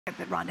that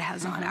Rhonda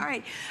has on. All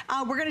right,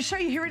 we're going to show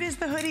you. Here it is,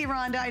 the hoodie,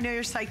 Rhonda. I know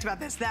you're psyched about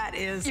this. That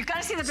is You've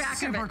got to see the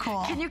back of it. Super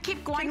cool. Can you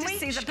keep going to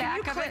see the back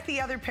of it? Can you click the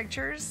other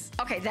pictures?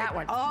 Okay, that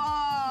one.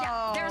 Oh.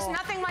 Yeah, there's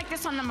nothing like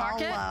this on the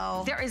market.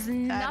 Hello. There is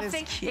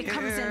nothing. It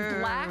comes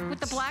in black with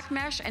the black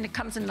mesh, and it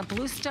comes in the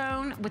blue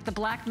stone with the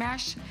black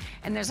mesh,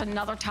 and there's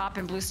another top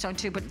in blue stone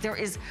too. But there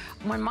is,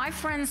 when my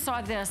friends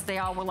saw this, they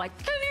all were like,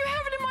 can you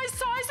have it in my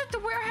size at the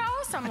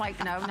warehouse? I'm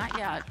like, no, not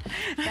yet.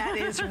 That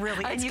is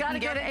really, and you can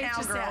get it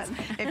now, girls,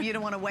 if you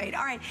don't want to wait.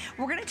 All right,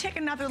 we're going to take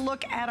another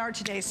look at our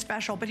today's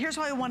special, but here's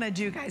what I want to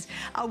do, guys.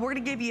 We're going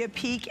to give you a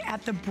peek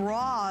at the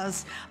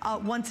bras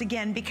once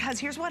again, because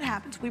here's what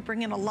happens. We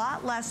bring in a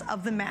lot less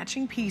of the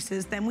matching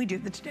pieces than we do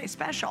the today's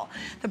special.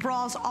 The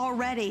bras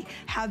already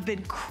have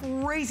been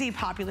crazy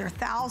popular.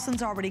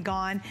 Thousands already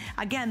gone.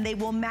 Again, they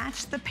will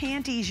match the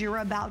panties you're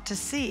about to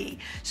see.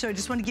 So I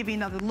just want to give you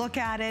another look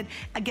at it.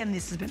 Again,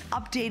 this has been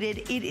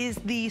updated. It is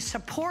the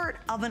support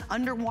of an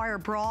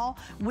underwire bra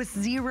with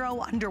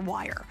zero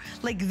underwire.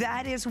 Like,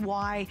 that is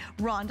why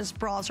Rhonda's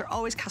bras are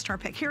always customer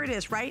pick. Here it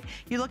is, right?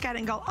 You look at it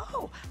and go,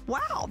 oh,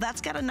 wow,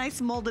 that's got a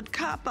nice molded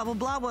cup, blah, blah,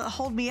 blah. Will it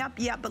hold me up?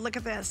 Yeah, but look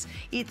at this.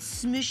 It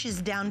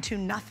smooshes down to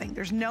nothing.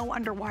 There's no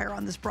underwire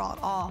on this bra at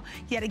all,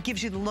 yet it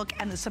gives you the look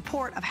and the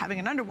support of having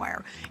an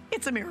underwire.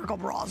 It's a miracle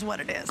bra is what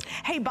it is.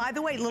 Hey, by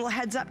the way, little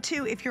heads up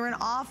too, if you're an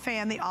AW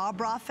fan, the AW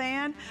bra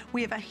fan,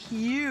 we have a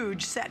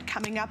huge set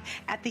coming up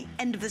at the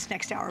end of this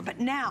next hour. But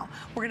now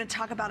we're gonna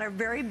talk about our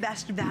very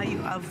best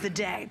value of the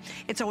day.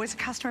 It's always a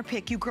customer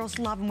pick. You girls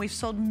love them. We've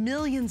sold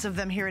millions of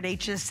them here at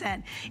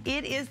HSN.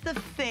 It is the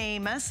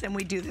famous, and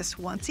we do this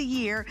once a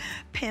year,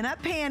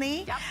 pin-up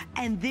panty. Yep.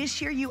 And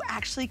this year you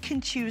actually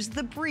can choose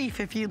the brief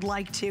if you'd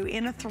like to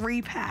in a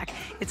 3-pack.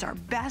 It's our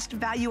best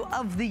value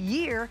of the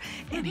year,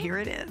 and here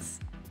it is.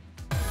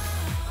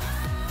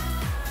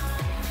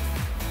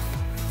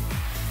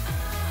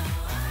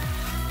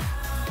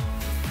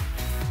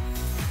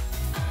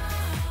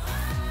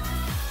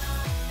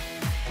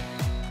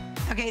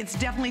 Okay, it's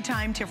definitely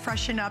time to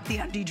freshen up the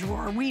undie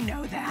drawer. We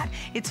know that.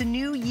 It's a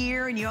new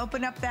year, and you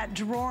open up that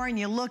drawer and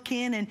you look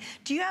in, and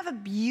do you have a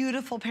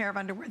beautiful pair of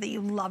underwear that you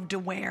love to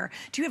wear?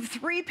 Do you have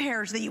 3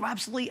 pairs that you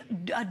absolutely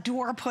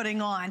adore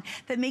putting on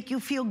that make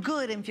you feel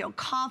good and feel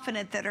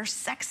confident, that are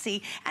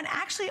sexy and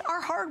actually are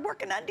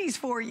hard-working undies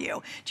for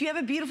you? Do you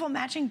have a beautiful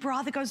matching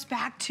bra that goes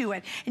back to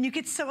it, and you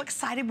get so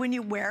excited when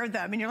you wear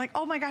them and you're like,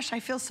 oh my gosh, I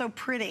feel so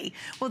pretty?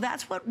 Well,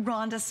 that's what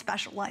Rhonda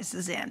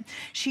specializes in.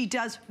 She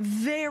does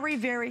very,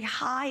 very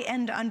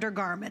high-end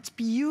undergarments,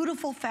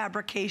 beautiful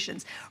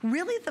fabrications,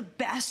 really the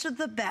best of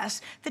the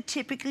best that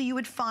typically you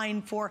would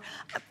find for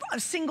a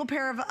single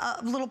pair of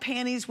little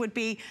panties would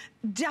be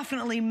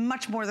definitely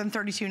much more than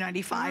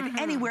 $32.95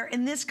 anywhere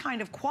in this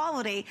kind of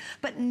quality,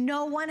 but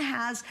no one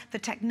has the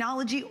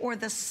technology or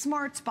the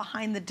smarts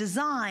behind the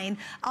design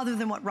other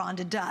than what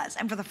Rhonda does.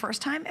 And for the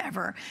first time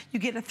ever, you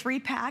get a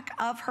 3-pack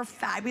of her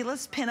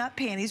fabulous pinup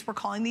panties. We're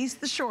calling these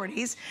the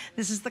shorties.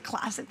 This is the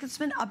classic that's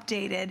been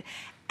updated.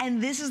 And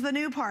this is the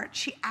new part.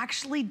 She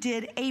actually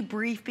did a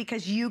brief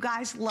because you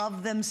guys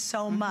love them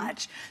so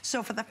much.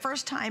 So for the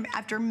first time,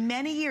 after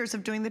many years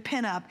of doing the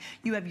pinup,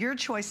 you have your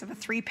choice of a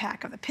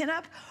 3-pack of the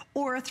pinup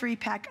or a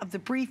 3-pack of the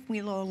brief.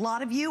 We know a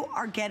lot of you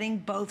are getting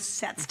both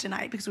sets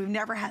tonight because we've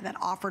never had that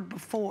offered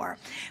before.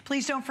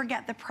 Please don't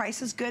forget, the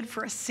price is good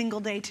for a single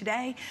day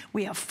today.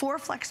 We have 4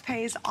 flex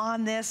pays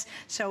on this.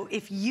 So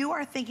if you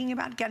are thinking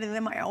about getting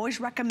them, I always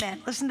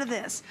recommend, listen to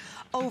this,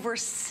 over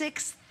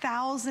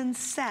 6,000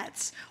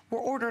 sets were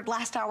ordered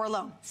last hour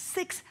alone.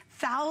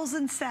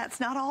 6,000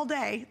 sets, not all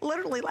day,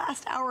 literally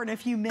last hour and a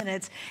few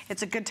minutes.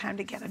 It's a good time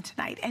to get them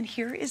tonight. And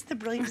here is the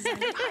brilliant design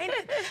behind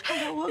it.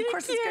 Hello, well, of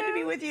course it's good to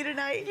be with you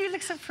tonight. You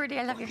look so pretty.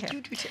 I love your hair.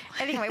 You do too.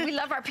 Anyway, we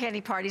love our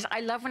panty parties.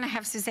 I love when I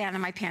have Suzanne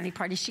at my panty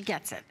party. She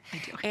gets it.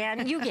 I do.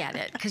 And you get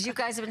it, because you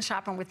guys have been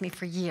shopping with me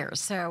for years.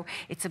 So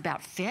it's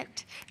about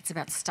fit, it's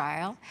about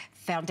style,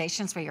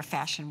 foundations where your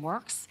fashion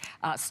works,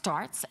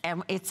 starts,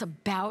 and it's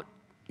about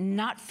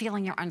not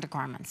feeling your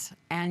undergarments.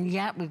 And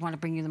yet we want to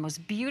bring you the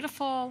most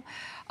beautiful,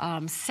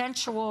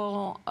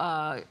 sensual,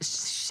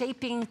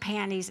 shaping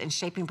panties and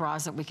shaping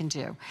bras that we can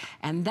do.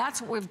 And that's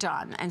what we've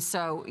done. And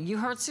so you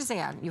heard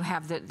Suzanne, you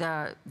have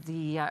the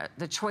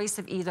choice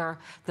of either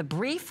the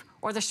brief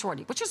or the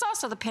shorty, which is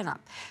also the pinup.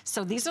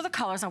 So these are the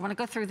colors. I want to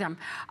go through them.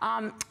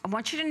 I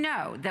want you to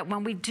know that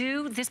when we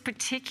do this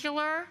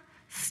particular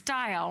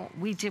style,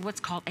 we did what's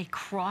called a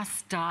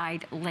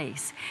cross-dyed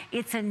lace.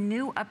 It's a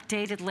new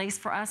updated lace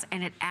for us,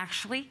 and it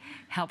actually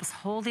helps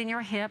hold in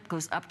your hip,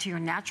 goes up to your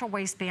natural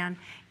waistband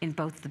in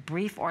both the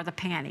brief or the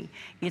panty.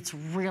 It's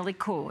really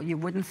cool. You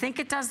wouldn't think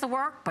it does the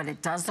work, but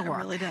it does the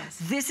work. It really does.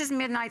 This is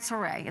Midnight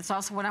Soiree. It's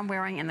also what I'm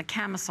wearing in the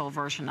camisole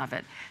version of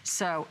it.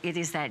 So it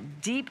is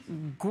that deep,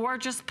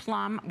 gorgeous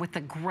plum with the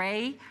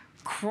gray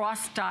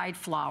cross-dyed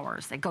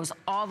flowers. It goes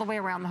all the way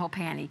around the whole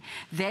panty.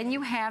 Then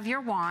you have your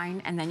wine,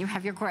 and then you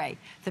have your gray.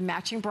 The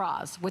matching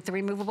bras with the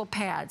removable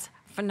pads,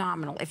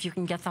 phenomenal if you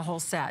can get the whole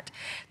set.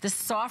 The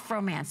soft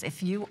romance,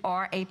 if you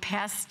are a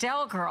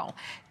pastel girl,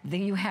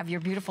 then you have your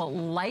beautiful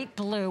light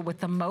blue with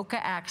the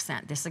mocha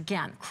accent. This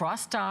again,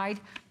 cross-dyed,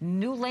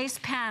 new lace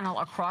panel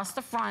across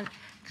the front.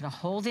 Gonna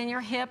hold in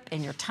your hip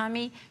and your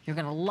tummy. You're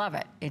gonna love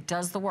it. It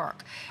does the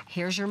work.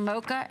 Here's your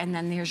mocha, and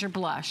then here's your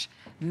blush.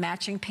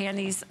 Matching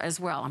panties as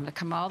well. I'm gonna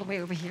come all the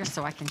way over here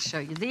so I can show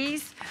you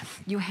these.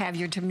 You have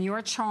your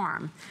Demure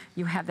Charm.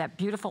 You have that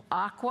beautiful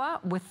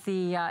aqua with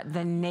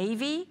the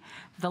navy,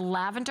 the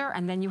lavender,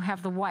 and then you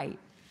have the white.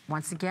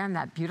 Once again,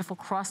 that beautiful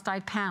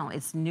cross-dyed panel.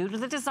 It's new to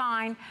the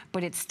design,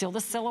 but it's still the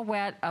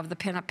silhouette of the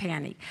pinup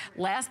panty.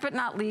 Last but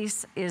not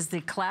least is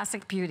the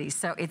classic beauty.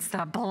 So it's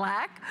the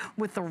black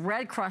with the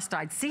red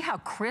cross-dyed. See how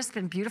crisp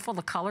and beautiful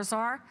the colors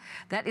are?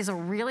 That is a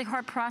really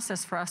hard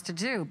process for us to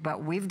do,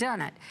 but we've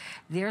done it.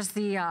 There's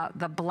the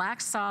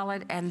black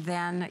solid, and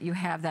then you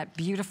have that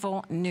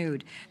beautiful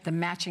nude, the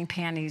matching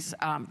panties,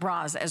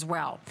 bras as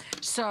well.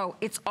 So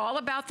it's all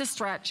about the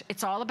stretch.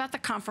 It's all about the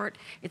comfort.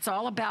 It's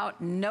all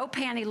about no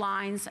panty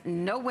lines,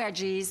 no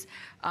wedgies,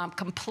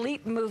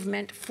 complete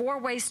movement,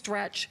 four-way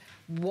stretch,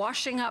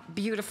 washing up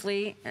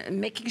beautifully,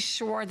 making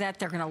sure that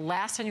they're gonna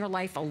last in your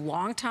life a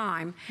long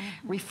time.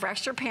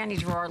 Refresh your panty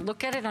drawer.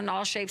 Look at it in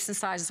all shapes and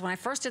sizes. When I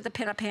first did the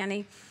pinup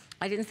panty,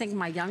 I didn't think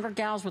my younger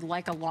gals would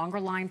like a longer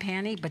line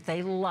panty, but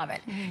they love it.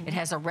 It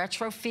has a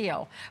retro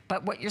feel.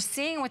 But what you're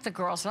seeing with the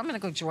girls, and I'm gonna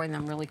go join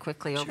them really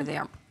quickly over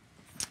there.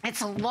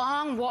 It's a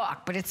long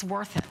walk, but it's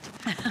worth it.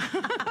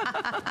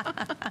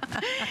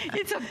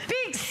 It's a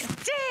big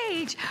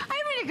stage.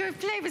 I'm gonna go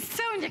play with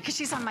Sonia because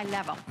she's on my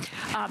level.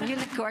 You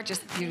look gorgeous,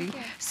 beauty.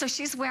 So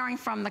she's wearing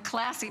from the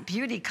Classic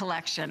Beauty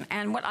collection.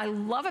 And what I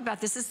love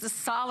about this is the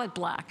solid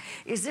black,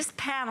 is this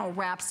panel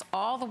wraps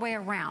all the way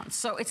around.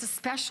 So it's a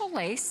special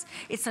lace.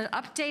 It's an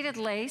updated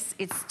lace.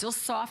 It's still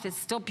soft, it's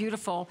still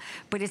beautiful,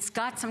 but it's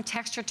got some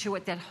texture to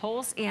it that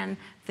holds in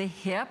the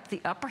hip,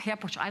 the upper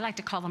hip, which I like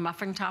to call the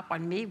muffin top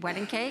on me,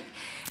 wedding cake,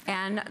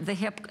 and the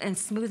hip, and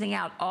smoothing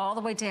out all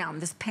the way down.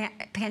 This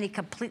panty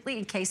completely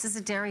encases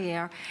the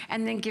derriere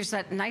and then gives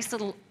that nice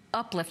little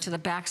uplift to the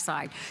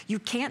backside. You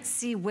can't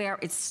see where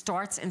it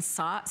starts and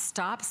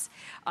stops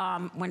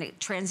when it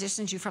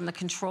transitions you from the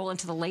control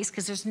into the lace,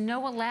 because there's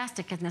no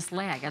elastic in this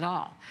leg at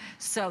all.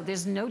 So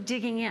there's no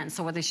digging in.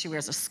 So whether she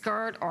wears a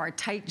skirt or a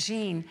tight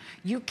jean,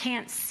 you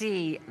can't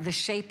see the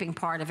shaping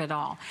part of it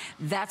all.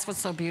 That's what's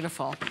so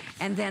beautiful.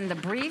 And then the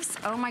briefs,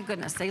 oh my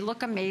goodness, they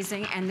look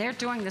amazing, and they're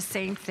doing the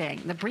same thing.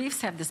 The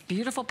briefs have this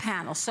beautiful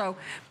panel. So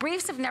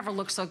briefs have never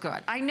looked so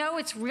good. I know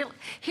it's real.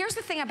 Here's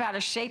the thing about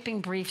a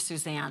shaping brief,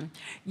 Suzanne.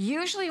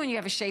 Usually when you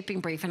have a shaping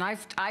brief, and I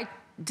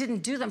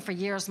didn't do them for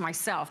years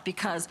myself,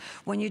 because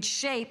when you'd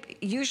shape,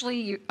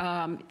 usually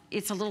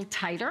it's a little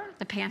tighter.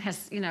 The pant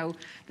has, you know,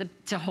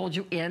 to hold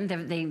you in,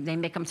 they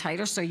make them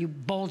tighter, so you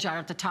bulge out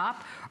at the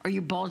top or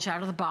you bulge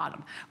out of the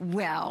bottom.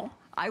 Well,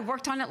 I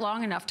worked on it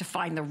long enough to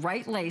find the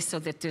right lace so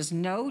that there's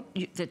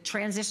that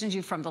transitions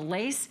you from the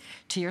lace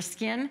to your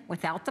skin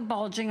without the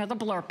bulging or the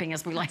blurping,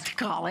 as we like to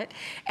call it,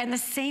 and the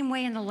same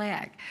way in the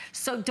leg.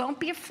 So don't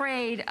be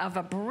afraid of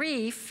a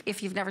brief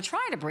if you've never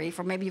tried a brief,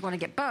 or maybe you want to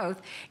get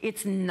both.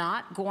 It's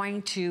not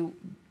going to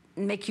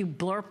make you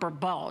blurp or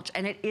bulge,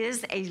 and it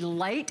is a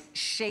light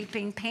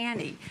shaping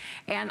panty.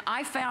 And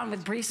I found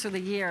with briefs through the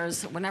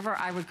years, whenever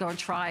I would go and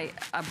try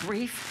a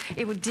brief,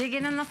 it would dig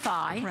in the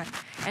thigh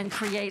and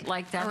create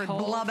like that or whole...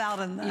 blub out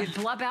in the... You'd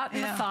blub out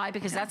in the thigh,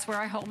 because that's where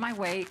I hold my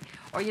weight,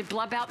 or you'd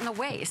blub out in the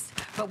waist.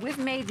 But we've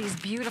made these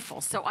beautiful,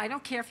 so I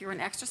don't care if you're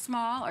an extra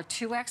small, or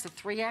 2X, or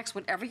 3X,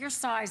 whatever your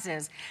size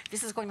is,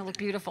 this is going to look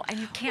beautiful. And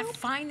you can't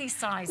find these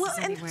sizes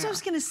anywhere. And so I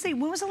was gonna say,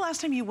 when was the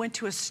last time you went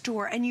to a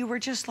store and you were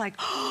just like,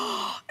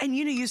 oh, and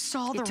you know, you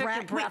saw the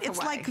rack. Wait, it's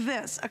like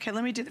this. Okay,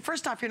 let me do that.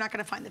 First off, you're not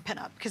gonna find the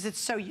pinup because it's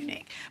so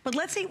unique. But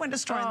let's say you went to a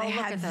store and they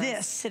had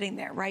this sitting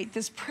there, right?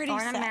 This pretty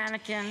set. Or a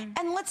mannequin.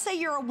 And let's say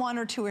you're a 1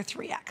 or 2 or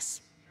 3X.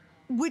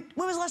 When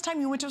was the last time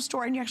you went to a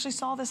store and you actually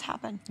saw this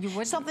happen? You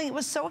wouldn't. Something that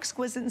was so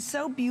exquisite and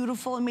so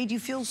beautiful and made you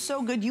feel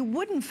so good, you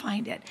wouldn't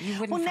find it. You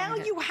wouldn't find it. Well,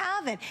 now you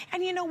have it.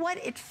 And you know what?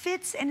 It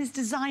fits and is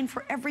designed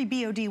for every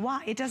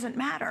BODY. It doesn't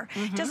matter.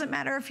 It doesn't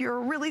matter if you're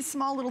a really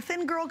small little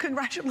thin girl,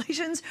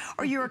 congratulations,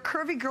 or you're a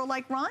curvy girl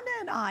like Rhonda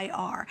and I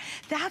are.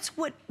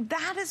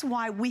 That is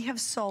why we have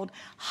sold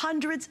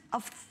hundreds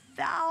of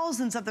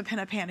thousands of the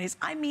pinup panties.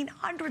 I mean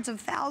hundreds of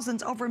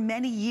thousands over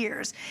many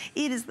years.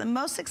 It is the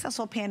most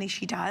successful panty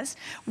she does.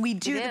 We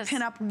do the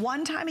pinup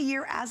one time a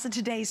year as a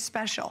today's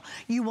special.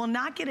 You will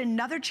not get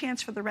another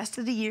chance for the rest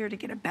of the year to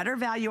get a better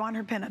value on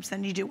her pinups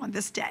than you do on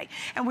this day.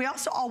 And we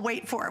also all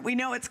wait for it. We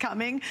know it's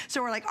coming.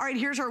 So we're like, all right,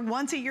 here's our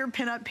once a year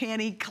pinup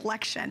panty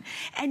collection.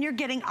 And you're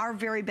getting our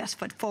very best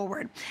foot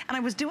forward. And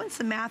I was doing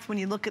some math when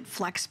you look at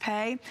flex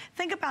pay.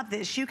 Think about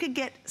this. You could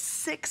get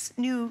 6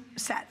 new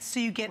sets. So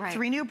you get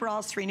 3 new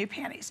bras, 3 new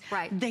panties.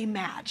 They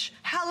match.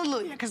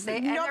 Hallelujah, because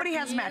nobody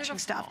has matching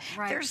stuff.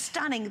 They're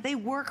stunning. They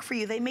work for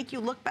you. They make you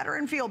look better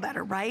and feel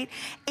better, right?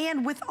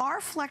 And with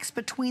our flex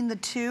between the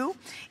two,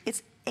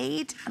 it's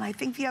 8, and I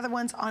think the other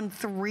one's on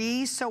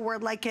 3, so we're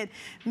like at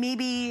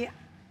maybe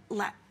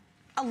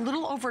a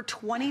little over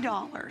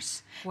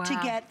 $20 to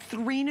get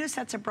 3 new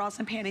sets of bras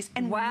and panties.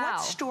 And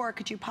what store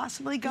could you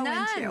possibly go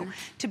into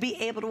to be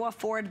able to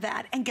afford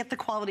that and get the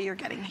quality you're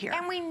getting here?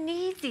 And we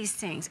need these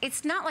things.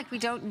 It's not like we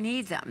don't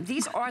need them.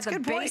 These are the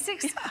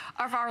basics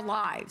of our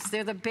lives.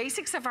 They're the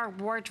basics of our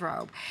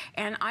wardrobe.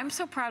 And I'm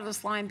so proud of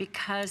this line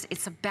because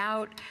it's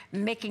about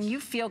making you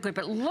feel good,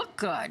 but look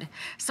good.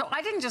 So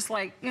I didn't just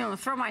like, you know,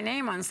 throw my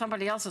name on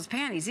somebody else's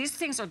panties. These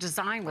things are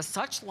designed with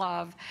such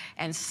love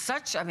and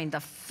such, I mean, the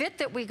fit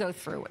that we go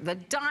through, the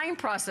dyeing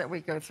process that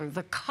we go through,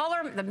 the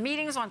color, the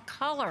meetings on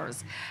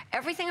colors,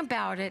 everything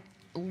about it,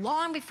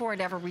 long before it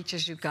ever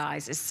reaches you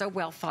guys, is so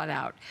well thought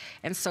out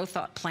and so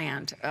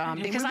planned.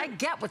 Because I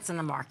get what's in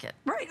the market.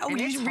 Right. Oh,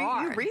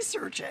 you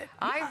research it.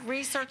 I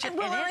research it. And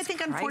well, I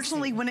think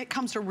unfortunately when it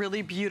comes to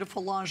really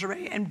beautiful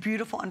lingerie and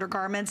beautiful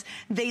undergarments,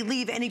 they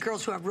leave any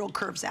girls who have real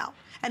curves out.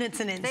 And it's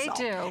an insult.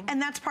 They do. And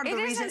that's part of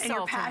the reason and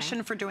your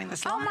passion for doing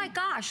this line. Oh my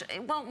gosh.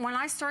 Well, when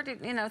I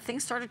started, you know,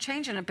 things started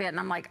changing a bit and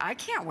I'm like, I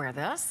can't wear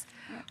this.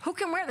 Who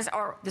can wear this?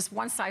 Or this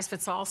one size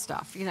fits all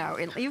stuff, you know.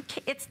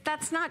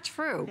 That's not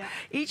true. Yeah.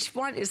 Each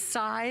one is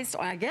sized,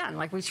 again,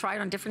 like we tried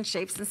on different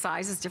shapes and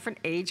sizes, different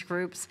age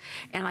groups.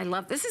 And I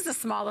love, this is the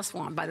smallest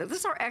one, by the way. This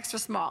is our extra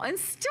small. And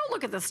still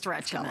look at the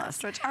stretch in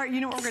this. All right, you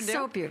know what we're going to do?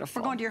 So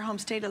beautiful. We're going to your home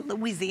state of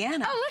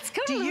Louisiana. Oh, let's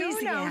go to Louisiana.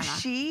 Do you know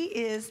she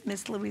is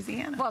Miss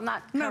Louisiana? Well,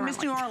 not No, Miss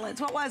New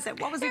Orleans. What was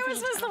it? What was it? It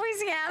was Miss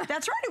Louisiana.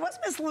 That's right, it was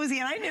Miss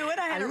Louisiana. I knew it.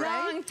 I had it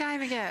right. A long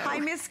time ago. Hi,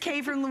 Miss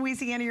Kay from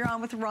Louisiana. You're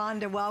on with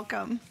Rhonda.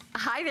 Welcome.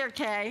 Hi there,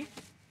 Kay.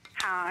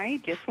 Hi,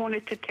 just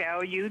wanted to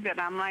tell you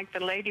that I'm like the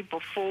lady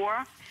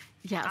before.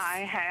 Yes. I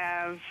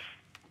have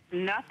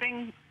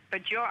nothing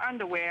but your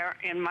underwear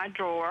in my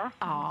drawer.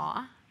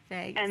 Aw,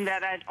 thanks. And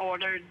that I'd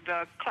ordered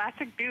the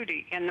Classic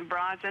Beauty in the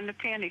bras and the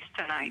panties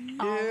tonight.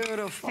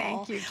 Beautiful.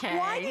 Thank you, Kay.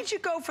 Why did you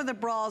go for the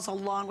bras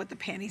along with the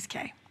panties,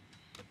 Kay?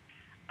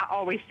 I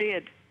always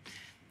did.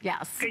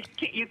 Yes.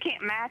 Because you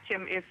can't match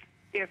them if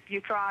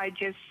you try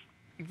just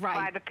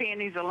buy the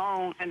panties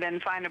alone and then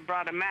find a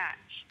bra to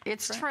match.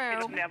 It's true.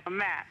 It'll never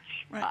match.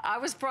 Right. I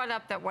was brought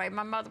up that way.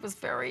 My mother was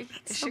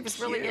she was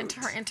really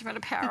into her intimate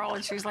apparel,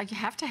 and she was like, you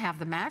have to have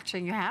the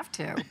matching, you have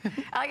to.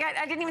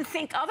 I didn't even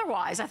think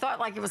otherwise. I thought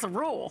like it was a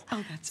rule.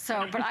 Oh, that's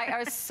so, but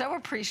I so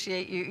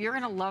appreciate you. You're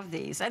going to love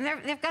these. And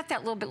they've got that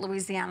little bit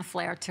Louisiana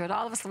flair to it.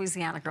 All of us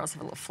Louisiana girls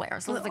have a little flair.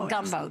 So the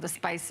gumbo, the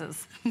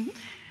spices.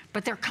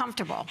 But they're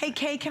comfortable. Hey,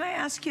 Kay, can I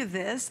ask you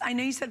this? I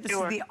know you said this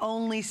is the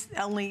only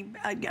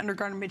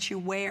undergarment you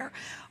wear.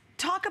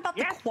 Talk about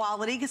the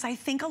quality, because I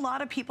think a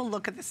lot of people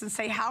look at this and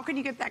say, how can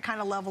you get that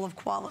kind of level of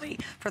quality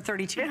for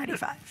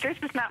 $32.95? This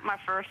is not my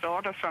first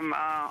order from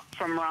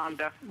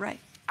Rhonda. Right.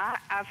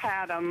 I've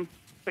had them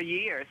for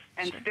years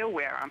and still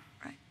wear them.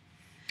 Right.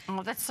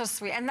 Oh, that's so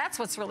sweet. And that's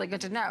what's really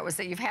good to know, is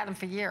that you've had them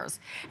for years.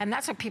 And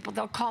that's what people,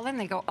 they'll call in,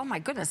 they go, oh my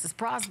goodness, this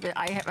bra's,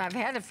 I've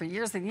had it for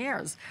years and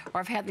years, or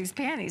I've had these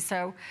panties.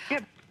 So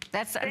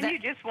then you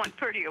just want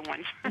prettier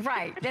ones.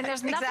 Right. Then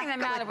there's nothing the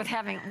matter with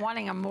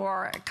wanting a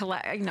more,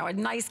 a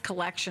nice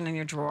collection in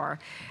your drawer.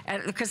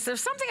 Because there's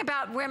something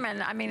about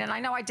women, I mean, and I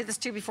know I did this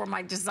too before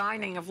my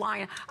designing of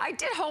line. I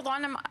did hold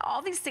on to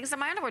all these things in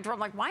my underwear drawer. I'm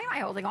like, why am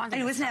I holding on to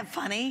this? Wasn't that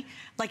funny?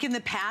 Like in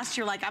the past,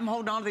 you're like, I'm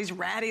holding on to these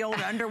ratty old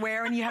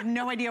underwear, and you have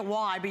no idea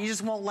why, but you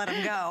just won't let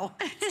them go.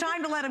 It's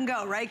time to let them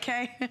go, right,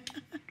 Kay?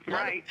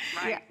 Right.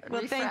 Yeah.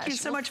 Well, thank you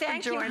so much for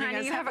joining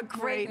us. You have a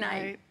great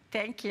night.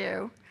 Thank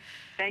you.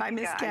 Bye,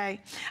 Miss Kay.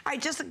 All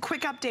right, just a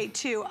quick update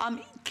too.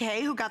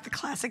 Kay, who got the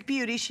Classic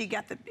Beauty, she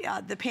got the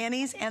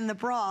panties and the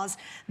bras.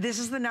 This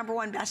is the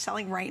 #1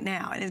 best-selling right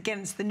now. And again,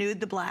 it's the nude,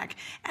 the black,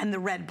 and the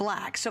red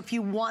black. So if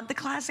you want the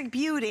Classic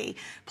Beauty,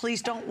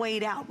 please don't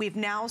wait out. We've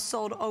now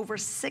sold over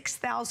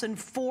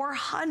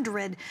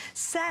 6,400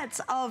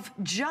 sets of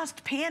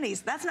just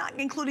panties. That's not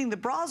including the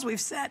bras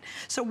we've set.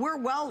 So we're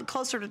well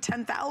closer to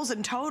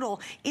 10,000 total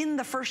in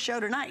the first show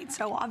tonight.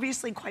 So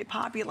obviously quite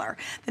popular.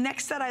 The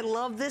next set, I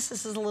love this.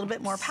 This is a little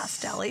bit more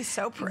pastel-y,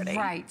 so pretty.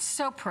 Right,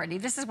 so pretty.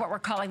 This is what we're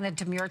calling the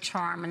Demure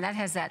Charm, and that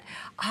has that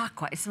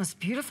aqua. It's the most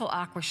beautiful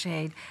aqua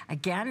shade.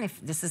 Again, if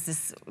this is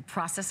this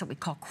process that we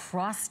call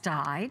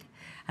cross-dyed.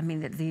 I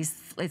mean,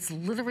 it's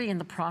literally in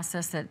the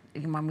process that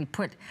when we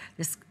put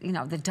this,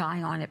 the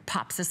dye on, it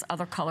pops this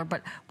other color.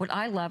 But what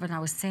I love, and I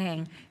was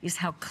saying, is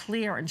how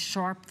clear and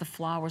sharp the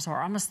flowers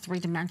are, almost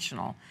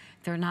three-dimensional.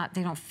 They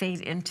don't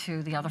fade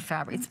into the other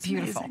fabric. It's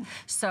beautiful. Amazing.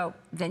 So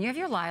then you have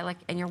your lilac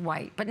and your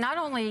white, but not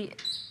only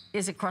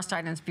is it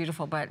cross-dyed and it's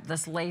beautiful, but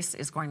this lace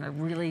is going to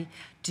really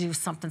do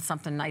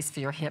something nice for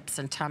your hips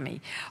and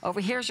tummy. Over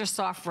here's your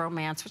soft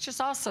romance, which is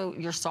also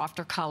your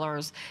softer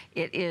colors.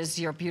 It is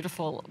your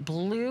beautiful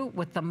blue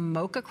with the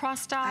mocha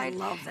cross-dyed. I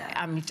love that.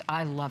 I mean,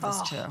 I love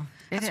this too.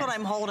 That's what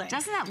I'm holding.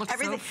 Doesn't that look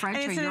so French or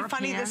European? Isn't it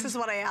funny? This is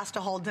what I asked to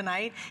hold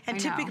tonight. And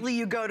typically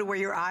you go to where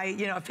your eye,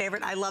 you know, a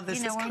favorite. I love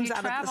this. This comes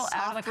out of the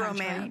soft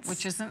romance.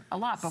 Which isn't a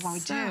lot, but when we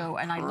do,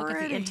 and I look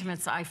at the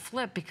intimates, I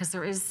flip because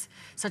there is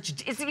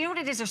such, you know what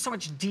it is? There's so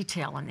much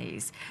detail in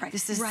these. Right.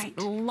 This is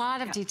a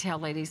lot of detail,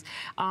 ladies.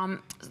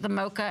 The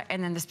mocha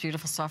and then this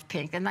beautiful soft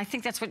pink. And I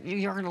think that's what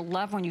you're gonna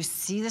love when you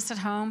see this at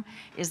home,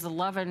 is the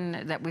loving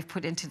that we've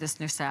put into this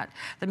new set.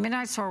 The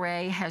Midnight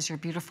Soiree has your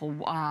beautiful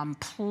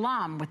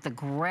plum with the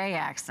gray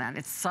accent.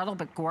 It's subtle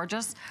but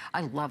gorgeous.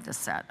 I love this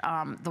set.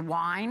 The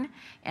wine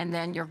and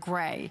then your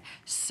gray.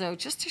 So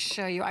just to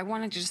show you, I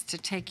wanted just to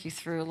take you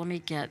through,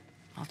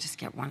 I'll just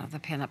get one of the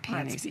pinup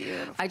panties. That's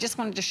beautiful. I just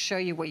wanted to show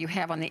you what you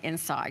have on the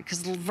inside, because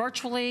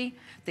virtually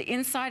the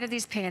inside of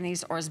these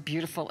panties are as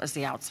beautiful as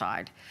the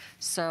outside.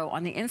 So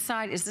on the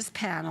inside is this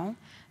panel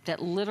that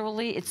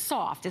literally, it's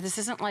soft. This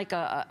isn't like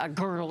a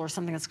girdle or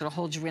something that's gonna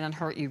hold you in and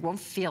hurt you. You won't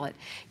feel it.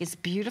 It's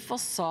beautiful,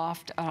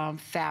 soft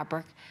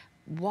fabric,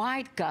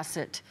 wide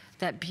gusset,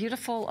 that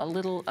beautiful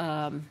little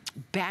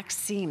back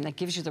seam that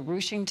gives you the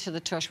ruching to the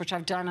tush, which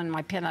I've done on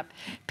my pinup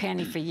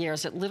panty for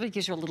years. It literally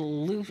gives you a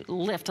little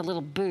lift, a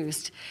little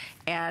boost.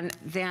 And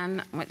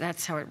then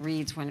that's how it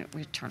reads when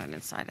we turn it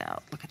inside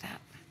out. Look at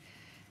that.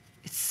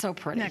 It's so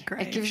pretty. Isn't that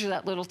great? It gives you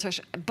that little tush.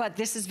 But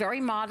this is very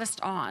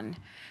modest on.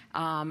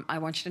 I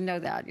want you to know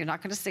that. You're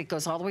not gonna see, it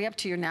goes all the way up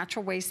to your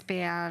natural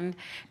waistband.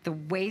 The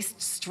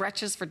waist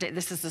stretches for,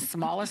 this is the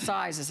smaller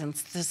sizes, and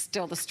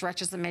still the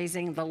stretch is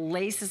amazing. The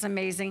lace is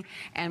amazing.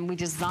 And we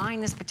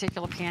designed this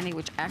particular panty,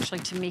 which actually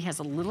to me has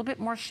a little bit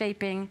more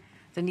shaping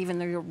than even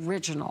the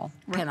original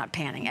pinup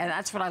panty. And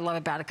that's what I love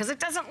about it, because it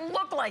doesn't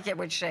look like it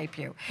would shape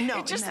you. No,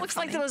 it just looks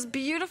like the most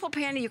beautiful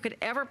panty you could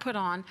ever put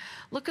on.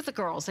 Look at the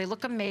girls, they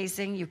look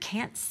amazing. You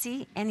can't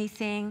see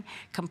anything,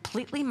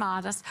 completely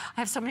modest.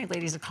 I have so many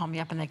ladies that call me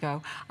up and they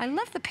go, I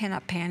love the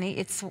pinup panty.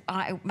 It's,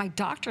 my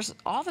doctors,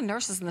 all the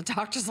nurses in the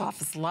doctor's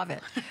office love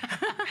it.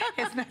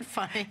 Isn't that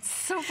funny?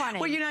 So funny.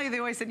 Well, you know, they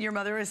always said, your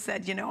mother has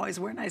said, you know, always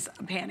wear nice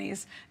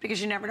panties,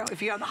 because you never know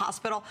if you go to the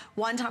hospital.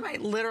 One time I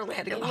literally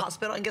had to go to the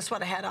hospital, and guess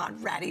what I had on?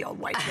 Ratty old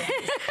white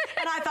panties.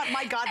 And I thought,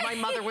 my God, my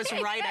mother was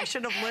right. I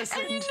should have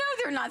listened. And you know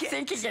they're not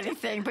thinking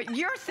anything, but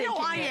you're thinking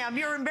No, I am.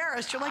 You're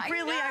embarrassed. You're like,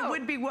 really? I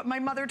would be. What my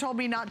mother told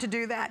me not to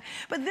do that.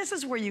 But this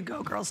is where you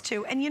go, girls,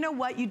 too. And you know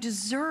what? You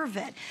deserve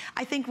it.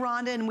 I think,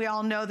 Rhonda, and we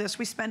all know this,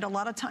 we spend a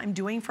lot of time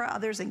doing for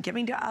others and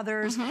giving to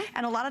others.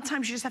 And a lot of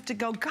times you just have to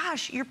go,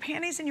 gosh, your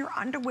panties and your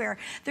underwear,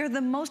 they're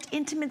the most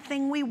intimate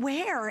thing we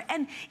wear.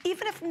 And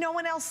even if no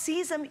one else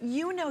sees them,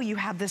 you know you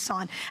have this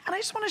on. And I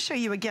just want to show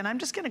you again. I'm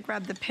just going to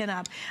grab the pin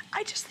up.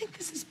 I just think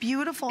this is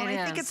beautiful. And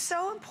I think it's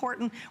so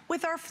important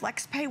with our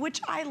flex pay, which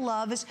I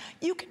love, is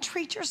you can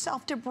treat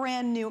yourself to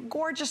brand new,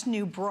 gorgeous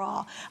new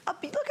bra.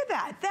 Look at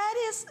that. That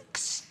is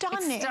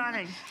stunning. It's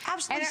stunning.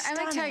 Absolutely stunning.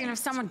 And I tell you, if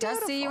someone does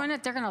see you in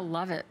it, they're going to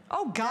love it.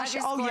 Oh, gosh.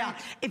 Oh, yeah.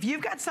 If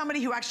you've got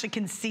somebody who actually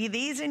can see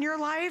these in your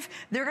life,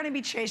 they're going to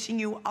be chasing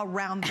you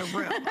around the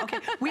room. Okay.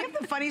 We have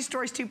the funny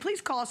stories, too.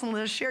 Please call us and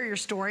let us share your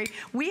story.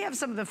 We have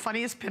some of the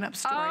funniest pinup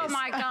stories. Oh,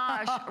 my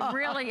gosh.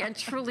 Really and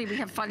truly, we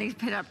have funny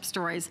pinup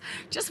stories.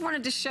 Just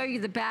wanted to show you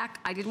the back.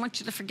 I didn't want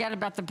you to forget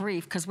about the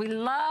brief, because we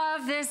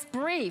love this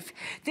brief.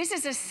 This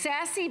is a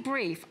sassy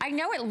brief. I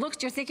know it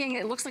looks, you're thinking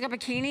it looks like a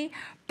bikini,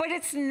 but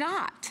it's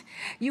not.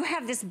 You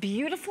have this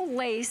beautiful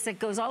lace that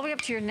goes all the way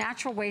up to your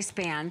natural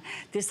waistband,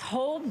 this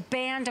whole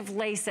band of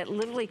lace that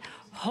literally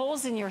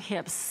holds in your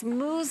hips,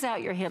 smooths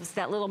out your hips,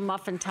 that little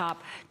muffin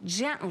top,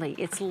 gently.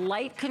 It's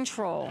light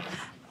control.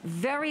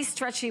 Very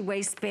stretchy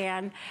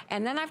waistband.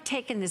 And then I've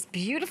taken this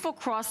beautiful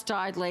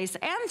cross-dyed lace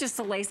and just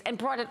the lace and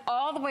brought it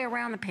all the way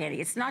around the panty.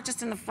 It's not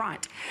just in the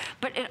front.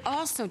 But it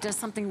also does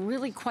something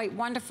really quite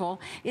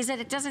wonderful, is that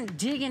it doesn't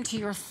dig into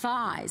your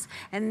thighs.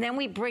 And then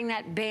we bring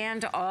that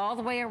band all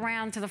the way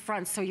around to the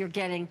front, so you're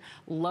getting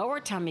lower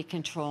tummy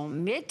control,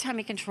 mid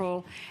tummy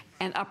control,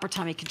 and upper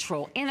tummy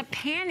control in a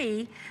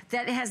panty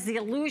that has the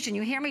illusion.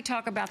 You hear me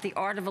talk about the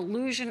art of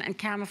illusion and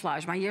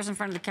camouflage. My years in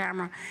front of the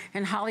camera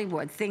in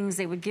Hollywood, things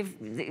they would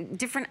give,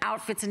 different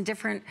outfits and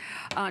different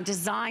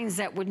designs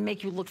that would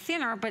make you look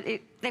thinner, but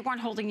they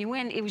weren't holding you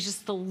in. It was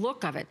just the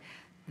look of it.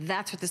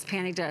 That's what this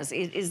panty does.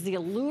 It is the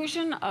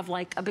illusion of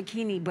like a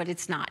bikini, but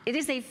it's not. It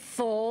is a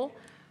full,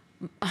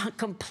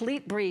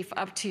 complete brief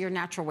up to your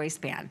natural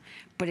waistband,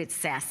 but it's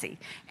sassy.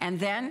 And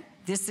then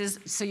this is,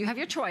 so you have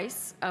your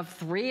choice of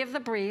 3 of the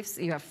briefs.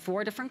 You have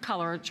 4 different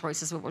color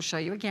choices, what we'll show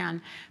you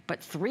again,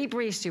 but 3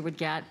 briefs you would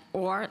get,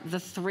 or the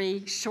 3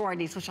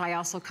 shorties, which I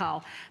also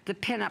call the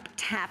pinup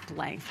tap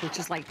length, which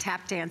is like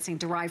tap dancing,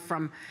 derived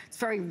from, it's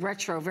very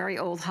retro, very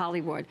old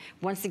Hollywood.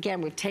 Once again,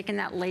 we've taken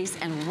that lace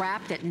and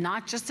wrapped it,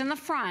 not just in the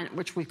front,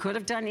 which we could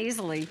have done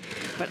easily,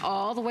 but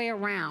all the way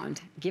around,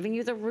 giving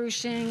you the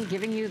ruching,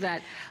 giving you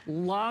that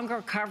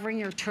longer, covering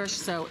your tush,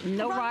 so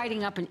no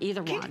riding up in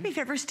either one. Can you do me a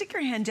favor, stick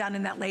your hand down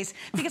in that lace,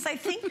 because I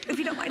think, if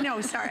you don't mind,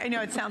 no, sorry, I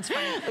know it sounds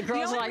funny. The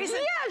girls are like,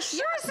 yeah,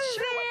 sure,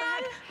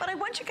 Suzanne. But I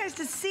want you guys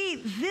to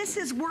see, this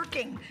is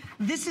working.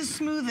 This is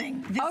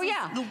smoothing.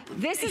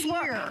 This is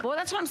here. Well,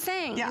 that's what I'm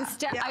saying. Yeah.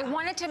 Instead, I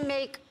wanted to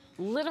make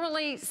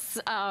literally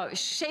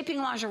shaping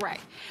lingerie,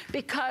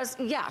 because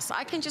yes,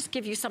 I can just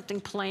give you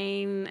something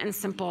plain and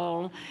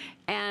simple,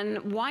 and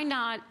why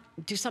not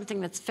do something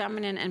that's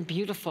feminine and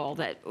beautiful,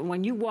 that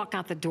when you walk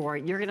out the door,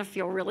 you're gonna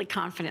feel really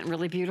confident and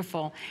really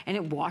beautiful, and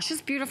it washes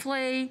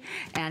beautifully,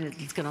 and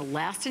it's gonna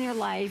last in your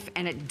life,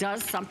 and it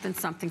does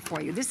something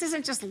for you. This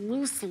isn't just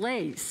loose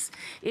lace.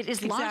 It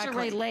is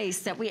lingerie lace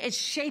that it's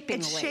shaping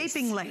lace. It's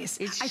shaping lace.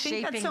 I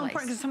think that's so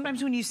important, because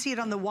sometimes when you see it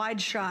on the wide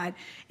shot,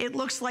 it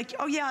looks like,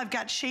 oh yeah, I've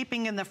got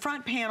shaping in the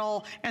front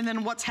panel, and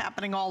then what's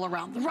happening all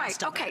around the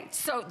rest of it.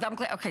 So I'm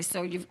glad,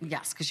 so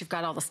yes, because you've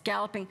got all the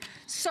scalloping.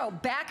 So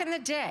back in the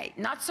day,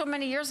 not so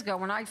many years ago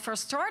when I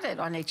first started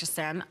on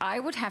HSN, I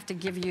would have to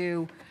give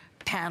you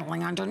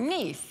paneling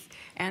underneath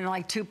and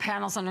like 2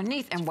 panels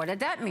underneath. And what did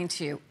that mean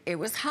to you? It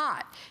was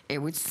hot. It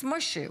would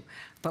smush you.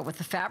 But with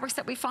the fabrics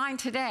that we find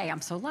today, I'm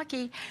so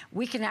lucky,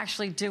 we can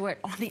actually do it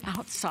on the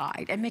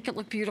outside and make it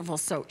look beautiful.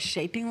 So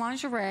shaping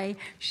lingerie,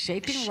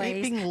 shaping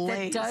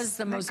lace that does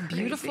the most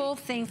beautiful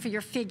thing for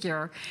your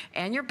figure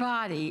and your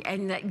body,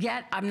 and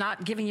yet I'm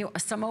not giving you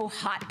some old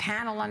hot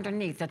panel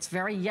underneath. That's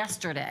very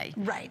yesterday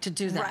to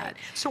do that. Right.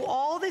 So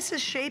all this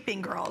is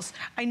shaping, girls.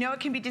 I know it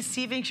can be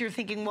deceiving because you're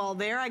thinking, well,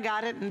 there I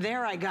got it and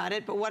there I got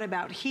it, but what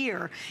about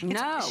here?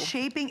 It's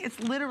shaping,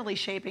 it's literally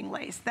shaping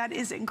lace. That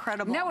is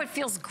incredible. No, it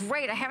feels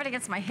great. I have it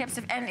against my hips,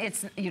 and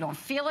you don't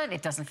feel it.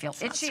 It doesn't feel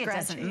itchy. It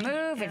doesn't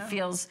move. It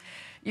feels,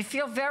 you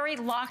feel very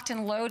locked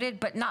and loaded,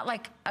 but not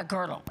like a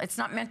girdle. It's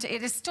not meant to.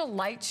 It is still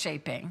light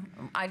shaping.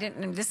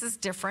 This is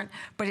different,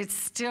 but it's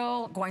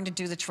still going to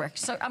do the trick.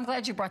 So I'm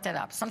glad you brought that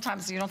up.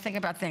 Sometimes you don't think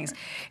about things.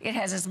 It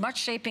has as much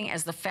shaping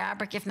as the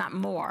fabric, if not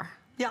more.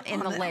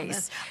 In the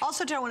lace.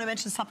 Also, I want to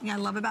mention something I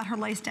love about her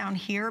lace down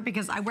here,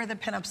 because I wear the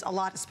pinups a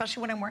lot, especially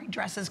when I'm wearing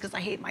dresses, because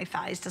I hate my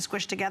thighs to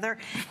squish together.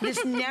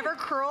 This never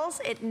curls.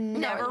 It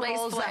never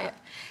rolls up.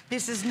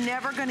 This is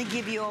never going to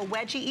give you a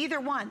wedgie. Either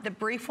one. The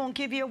brief won't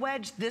give you a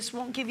wedge. This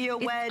won't give you a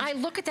wedge. I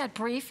look at that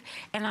brief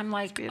and I'm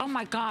like, oh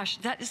my gosh,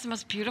 that is the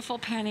most beautiful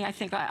panty I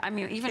think. I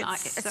mean, even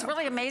it's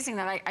really amazing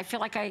that I feel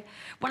like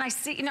when I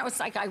see, it's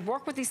like I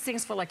work with these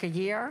things for like a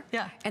year.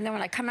 And then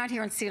when I come out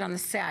here and see it on the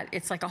set,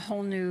 it's like a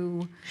whole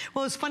new.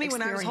 Well, it's funny,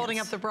 when I was holding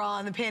up the bra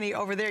and the panty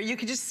over there, you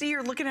could just see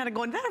her looking at it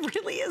going, that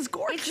really is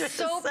gorgeous. It's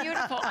so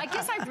beautiful. I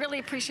guess I really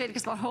appreciate it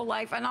because my whole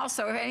life, and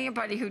also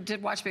anybody who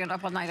did watch me on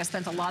Up All Night, I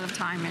spent a lot of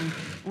time in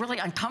really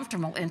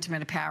uncomfortable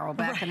intimate apparel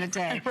back in the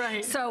day.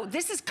 So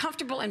this is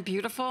comfortable and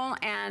beautiful,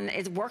 and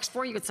it works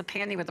for you. It's a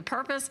panty with a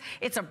purpose.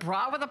 It's a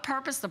bra with a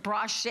purpose. The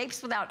bra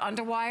shapes without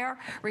underwire,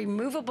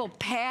 removable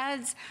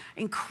pads,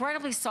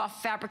 incredibly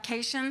soft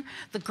fabrication.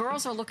 The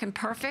girls are looking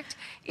perfect.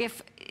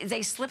 If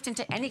they slipped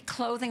into any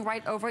clothing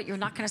right over it,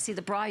 you're not going to see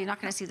the bra, you're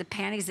not going to see the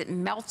panties. It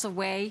melts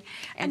away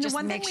and just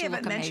makes you look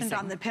amazing. And the one thing we haven't mentioned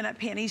on the pinup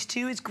panties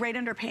too is great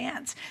under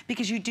pants,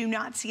 because you do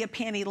not see a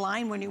panty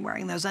line when you're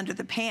wearing those under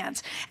the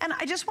pants. And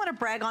I just want to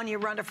brag on you,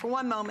 Rhonda, for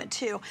one moment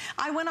too.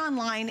 I went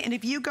online, and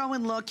if you go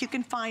and look, you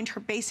can find her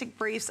basic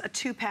briefs, a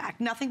 2-pack,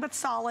 nothing but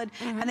solid,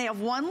 and they have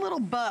one little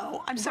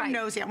bow. I'm so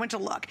nosy, I went to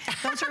look.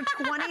 Those are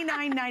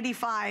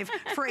 $29.95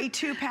 for a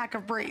 2-pack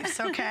of briefs,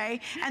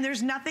 okay? And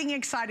there's nothing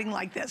exciting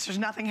like this. There's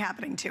nothing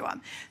happening to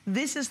them.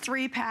 This is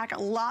 3-pack,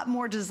 a lot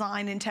more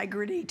design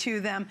integrity to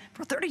them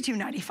for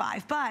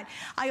 $32.95. But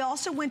I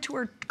also went to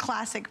her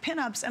classic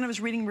pinups and I was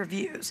reading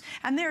reviews,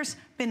 and there's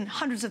been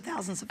hundreds of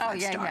thousands of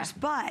 5 stars.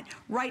 But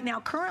right now,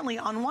 currently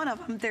on one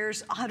of them,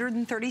 there's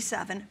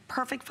 137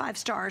 perfect 5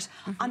 stars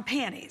on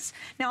panties.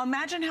 Now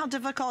imagine how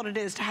difficult it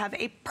is to have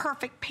a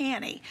perfect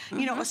panty.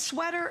 You know, a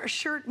sweater, a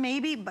shirt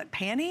maybe, but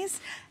panties,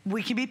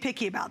 we can be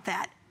picky about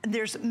that.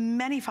 There's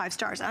many 5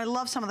 stars. I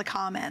love some of the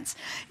comments.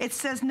 It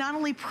says not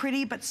only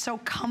pretty, but so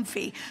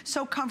comfy,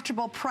 so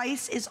comfortable.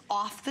 Price is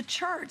off the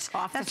charts.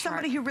 That's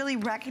somebody who really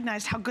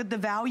recognized how good the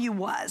value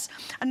was.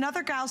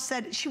 Another gal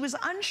said she was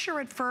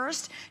unsure at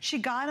first. She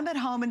got them at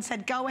home and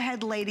said, go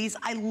ahead, ladies,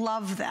 I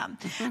love them.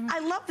 I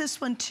love this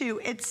one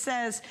too. It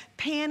says,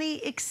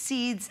 panty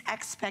exceeds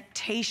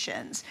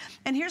expectations.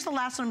 And here's the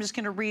last one I'm just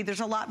gonna read.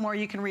 There's a lot more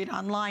you can read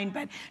online,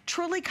 but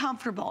truly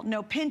comfortable.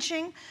 No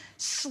pinching,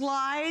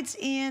 slides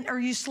in, or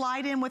you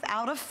slide in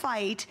without a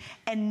fight,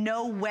 and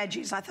no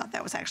wedgies. I thought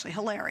that was actually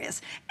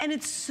hilarious. And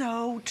it's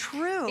so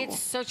true. It's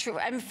so true.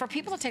 I mean, for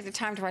people to take the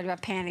time to write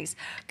about panties,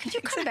 could you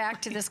come back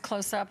to this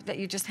close-up that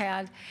you just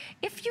had?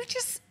 If you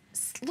just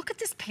look at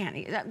this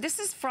panty. This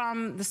is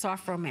from the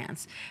Soft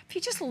Romance. If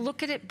you just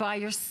look at it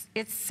by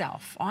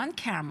itself on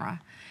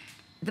camera,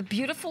 the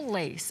beautiful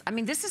lace. I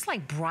mean, this is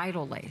like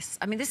bridal lace.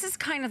 I mean, this is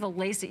kind of the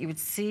lace that you would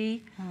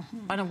see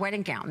on a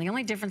wedding gown. The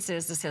only difference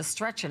is this has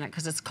stretch in it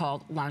because it's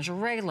called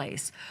lingerie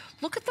lace.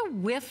 Look at the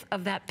width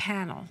of that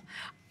panel.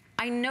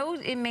 I know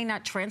it may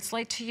not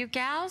translate to you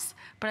gals,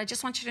 but I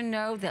just want you to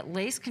know that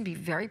lace can be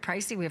very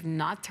pricey. We have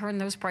not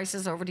turned those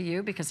prices over to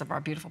you because of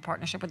our beautiful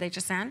partnership with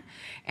HSN.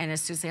 And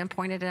as Suzanne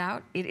pointed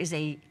out, it is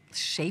a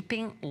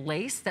shaping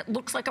lace that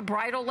looks like a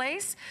bridal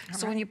lace.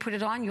 So when you put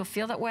it on, you'll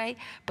feel that way.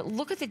 But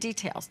look at the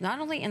details,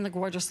 not only in the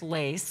gorgeous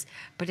lace,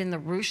 but in the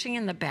ruching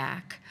in the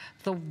back,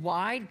 the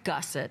wide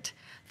gusset,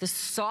 the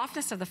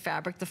softness of the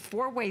fabric, the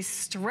four-way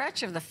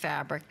stretch of the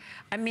fabric.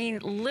 I mean,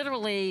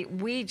 literally,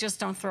 we just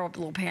don't throw a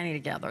little panty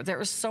together.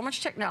 There is so much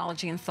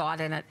technology and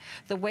thought in it.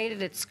 The way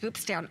that it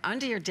scoops down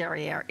under your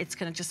derriere, it's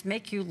gonna just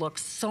make you look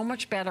so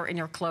much better in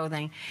your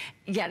clothing.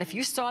 Yet, if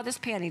you saw this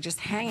panty just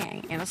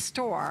hanging in a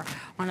store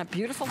on a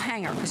beautiful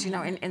hanger, because you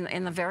know,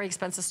 in the very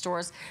expensive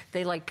stores,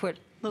 they like put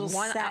little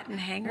satin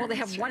hanger. Well, they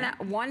have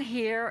one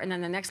here, and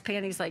then the next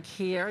panty's like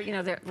here. You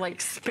know, they're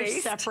like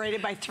spaced. They're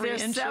separated by 3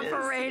 inches. They're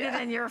separated,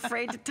 and you're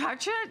afraid to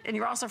touch it, and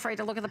you're also afraid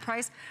to look at the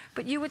price.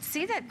 But you would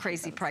see that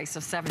crazy price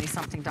of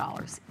 $70-something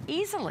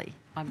easily.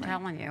 I'm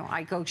telling you,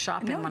 I go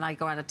shopping when I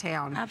go out of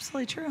town.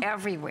 Absolutely true.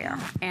 Everywhere,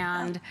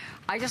 and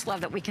I just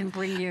love that we can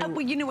bring you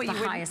well, you know what the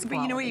you highest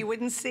quality. You know what you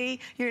wouldn't see?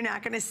 You're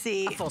not going to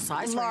see a full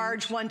size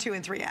large range. 1, 2,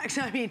 and 3X.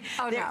 I mean,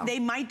 they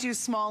might do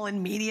small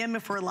and medium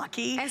if we're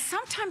lucky. And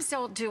sometimes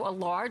they'll do a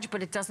large,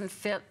 but it doesn't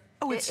fit.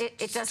 Oh, it's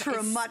for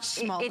a much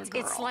smaller girl.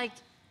 It's like.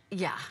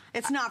 Yeah.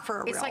 It's not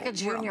for a It's like a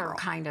junior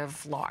kind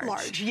of large.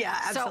 Large, yeah,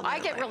 absolutely. So I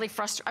get really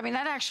frustrated. I mean,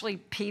 that actually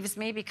peeves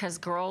me because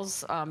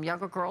girls,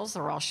 younger girls,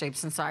 are all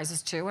shapes and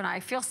sizes too. And I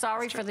feel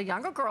sorry for the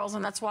younger girls.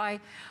 And that's why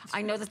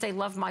I know that they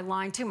love my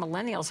line too.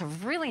 Millennials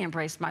have really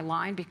embraced my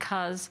line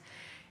because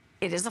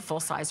it is a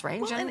full-size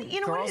range, and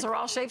you know girls are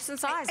all shapes and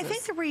sizes. I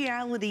think the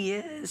reality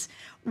is,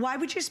 why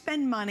would you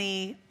spend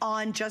money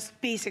on just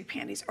basic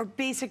panties or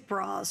basic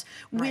bras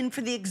when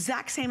for the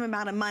exact same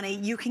amount of money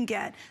you can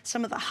get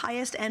some of the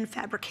highest end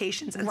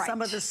fabrications and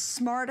some of the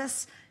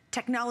smartest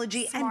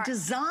technology and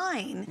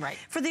design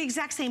for the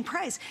exact same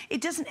price?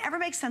 It doesn't ever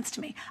make sense to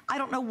me. I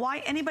don't know why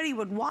anybody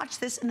would watch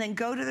this and then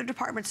go to their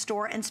department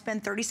store and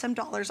spend $30-some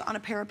on a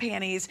pair of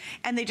panties,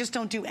 and they just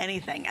don't do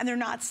anything, and they're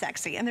not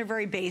sexy, and they're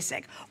very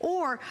basic.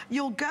 Or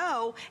you'll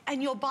go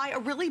and you'll buy a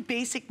really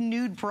basic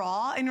nude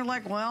bra, and you're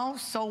like, well,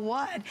 so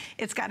what?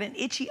 It's got an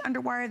itchy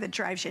underwire that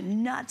drives you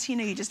nuts, you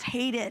know, you just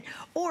hate it.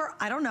 Or,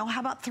 I don't know, how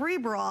about 3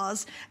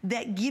 bras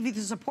that give you the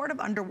supportive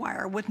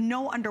underwire with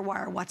no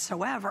underwire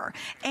whatsoever,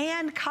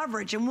 and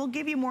coverage, and we'll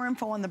give you more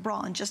info on the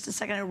bra in just a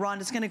second, and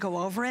Rhonda's gonna go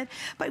over it.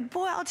 But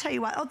boy, I'll tell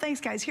you what, oh,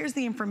 thanks guys, here's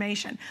the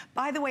information.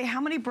 By the way,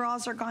 how many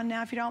bras are gone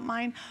now, if you don't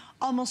mind?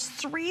 Almost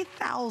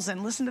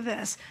 3,000, listen to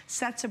this,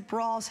 sets of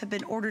bras have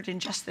been ordered in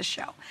just this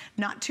show.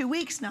 Not 2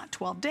 weeks, not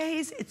 12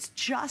 days, it's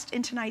just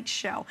in tonight's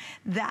show.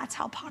 That's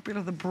how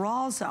popular the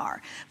bras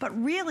are. But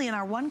really, in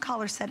our one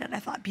caller said it, I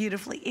thought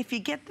beautifully, if you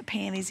get the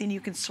panties and you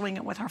can swing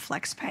it with our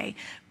flex pay,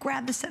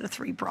 grab the set of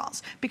 3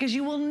 bras, because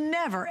you will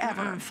never,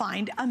 ever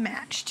find a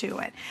match to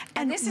it.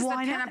 And this is the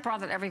pinup bra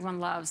that everyone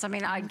loves. I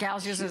mean,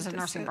 gals use it as a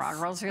nursing bra,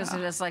 girls use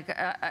it as like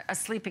a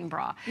sleeping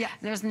bra. Yeah.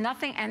 There's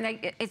nothing, and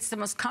it's the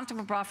most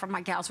comfortable bra for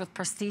my gals with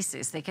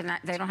prosthesis. They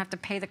don't have to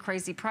pay the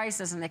crazy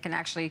prices, and they can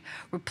actually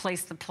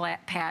replace the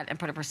pad and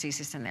put a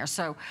prosthesis in there.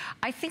 So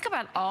I think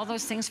about all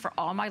those things for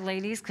all my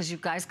ladies, because you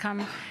guys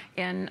come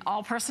in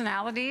all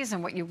personalities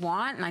and what you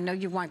want, and I know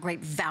you want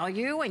great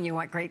value and you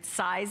want great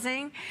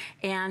sizing,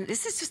 and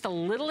this is just a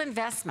little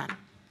investment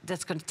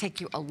that's going to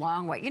take you a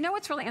long way. You know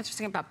what's really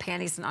interesting about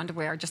panties and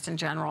underwear, just in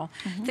general?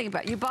 Think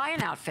about it. You buy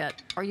an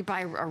outfit, or you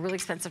buy a really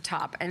expensive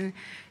top, and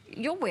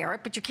you'll wear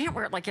it, but you can't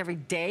wear it like every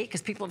day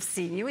because people have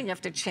seen you and you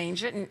have to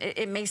change it, and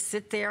it may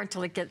sit there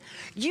until it gets...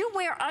 You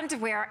wear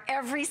underwear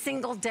every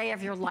single day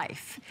of your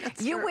life.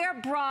 You wear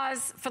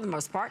bras, for the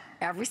most part,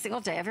 every single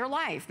day of your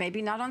life.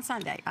 Maybe not on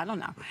Sunday, I don't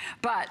know.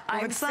 But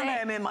on Sunday,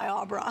 I'm in my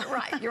all bra.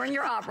 Right, you're in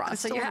your all bra.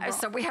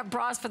 So we have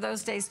bras for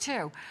those days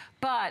too.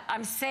 But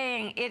I'm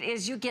saying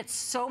you get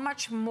so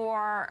much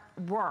more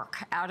work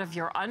out of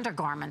your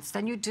undergarments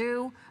than you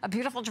do a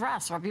beautiful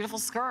dress or a beautiful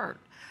skirt.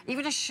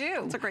 Even a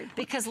shoe. That's a great point.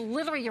 Because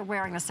literally you're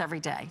wearing this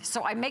every day.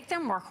 So I make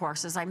them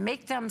workhorses. I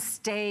make them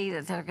stay,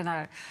 they're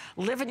gonna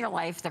live in your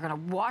life. They're gonna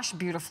wash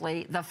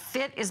beautifully. The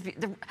fit is,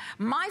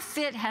 my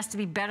fit has to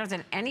be better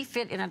than any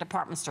fit in a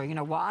department store. You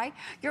know why?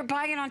 You're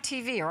buying it on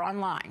TV or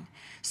online.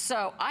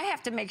 So I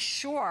have to make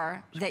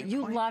sure that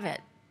you love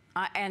it.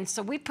 And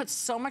so we put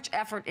so much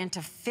effort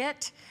into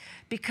fit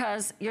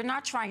because you're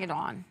not trying it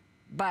on.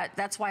 But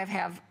that's why I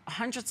have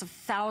hundreds of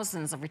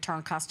thousands of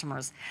return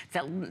customers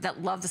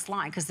that love this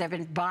line, because they've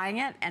been buying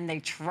it and they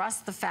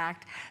trust the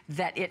fact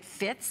that it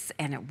fits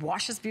and it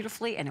washes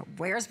beautifully and it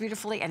wears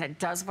beautifully and it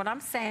does what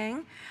I'm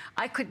saying.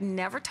 I could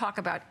never talk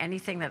about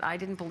anything that I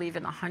didn't believe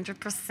in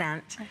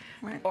 100%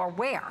 or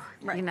wear.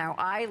 You know,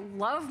 I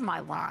love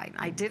my line.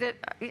 I did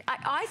it.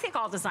 I think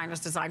all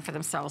designers design for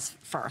themselves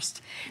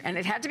first. And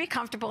it had to be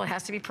comfortable, it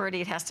has to be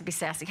pretty, it has to be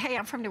sassy. Hey,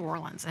 I'm from New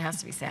Orleans, it has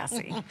to be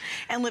sassy.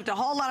 And lived a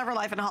whole lot of her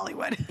life in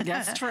Hollywood.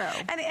 That's true.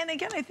 And and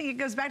again, I think it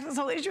goes back to this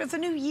whole issue. It's a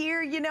new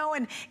year, you know,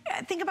 and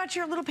think about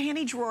your little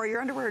panty drawer,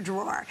 your underwear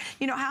drawer.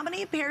 You know, how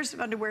many pairs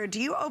of underwear do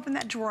you open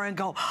that drawer and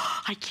go,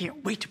 oh, I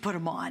can't wait to put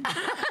them on?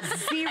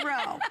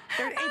 Zero.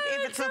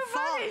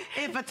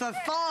 If it's a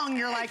thong,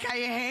 you're like, I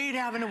hate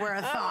having to wear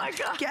a thong. Oh my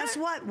God. Guess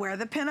what? Wear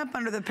the pinup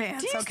under the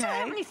pants, okay? Do you okay? still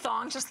have any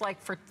thongs just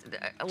like for...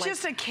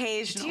 just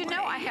occasionally. Do you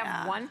know I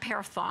have one pair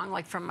of thong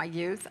like from my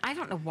youth? I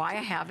don't know why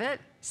I have it.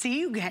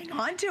 See, you hang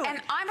on to it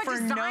and I'm a for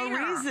designer.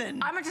 no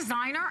reason. I'm a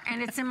designer,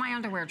 and it's in my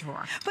underwear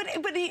drawer. But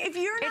if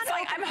you're not, it's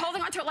like I'm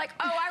holding onto it like,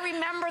 oh, I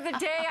remember the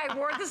day I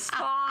wore this thong.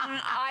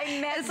 I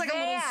met It's like a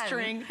little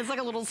string. It's like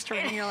a little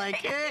string. You're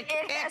like, it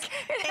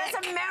has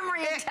a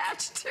memory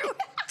attached to it.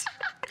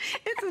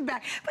 It's as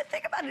bad. But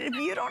think about it. If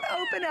you don't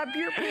open up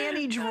your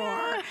panty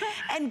drawer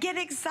and get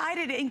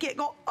excited and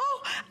go,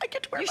 oh, I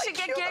get to wear my You should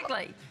get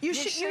giggly. You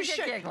should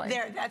get giggly.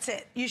 There, that's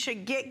it. You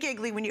should get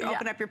giggly when you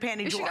open up your panty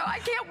drawer. You should go, I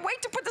can't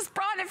wait to put this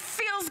bra on. It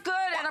feels good,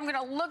 and I'm going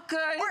to look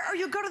good. Or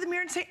you go to the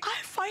mirror and say, I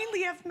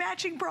finally have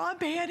matching bra and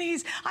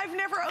panties. I've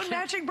never owned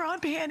matching bra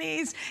and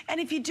panties. And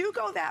if you do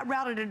go that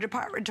route at a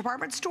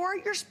department store,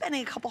 you're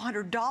spending a couple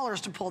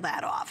 $100s to pull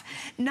that off.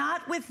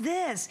 Not with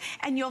this.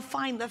 And you'll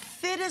find the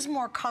fit is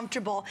more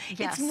comfortable.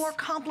 Yes. It's more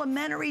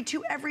complimentary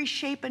to every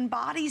shape and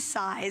body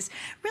size.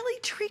 Really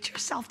treat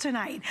yourself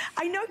tonight.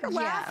 I know you're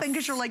laughing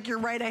because you're like, you're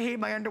right, I hate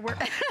my underwear.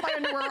 My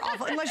underwear are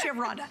awful, unless you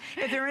have Rhonda.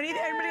 If there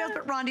anybody else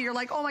but Rhonda, you're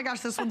like, oh my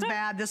gosh, this one's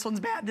bad, this one's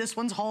bad, this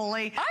one's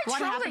holy.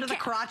 What happened to the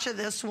crotch of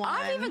this one?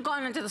 I've even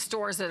gone into the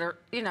stores that are,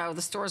 you know,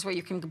 the stores where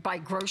you can buy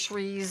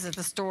groceries at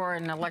the store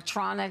and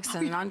electronics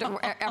and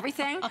underwear,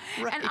 everything.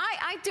 Right. And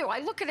I do. I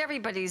look at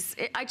everybody's,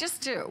 I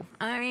just do.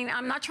 I mean,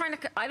 I'm not trying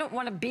to, I don't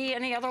want to be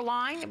any other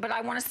line, but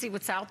I want to see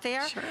what's out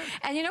there. Sure.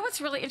 And you know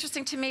what's really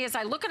interesting to me is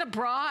I look at a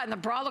bra and the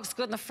bra looks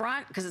good in the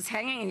front because it's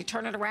hanging and you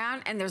turn it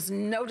around and there's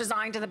no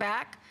design to the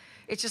back.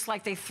 It's just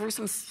like they threw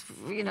some,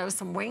 you know,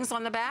 some wings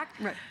on the back.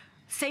 Right.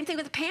 Same thing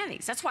with the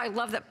panties. That's why I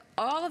love that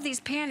all of these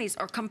panties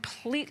are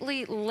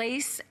completely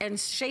lace and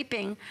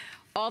shaping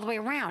all the way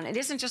around. It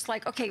isn't just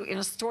like, okay, in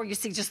a store you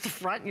see just the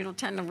front, you don't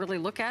tend to really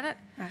look at it.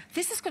 Right.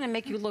 This is going to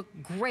make you look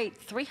great,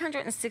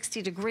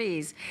 360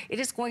 degrees. It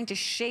is going to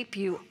shape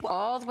you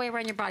all the way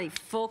around your body,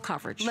 full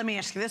coverage. Let me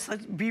ask you this,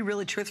 let's be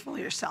really truthful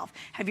to yourself.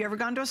 Have you ever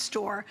gone to a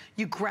store,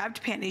 you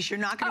grabbed panties, you're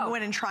not going to go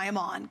in and try them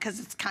on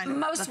because it's kind of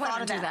most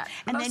women do that.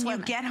 And then you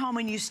get home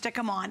and you stick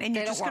them on and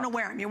you're just going to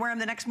wear them. You wear them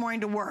the next morning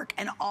to work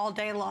and all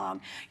day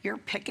long you're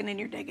picking and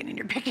you're digging and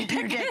you're picking and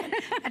you're digging.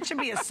 That should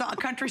be a song,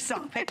 country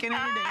song, picking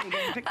and you're digging, picking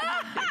and you're digging.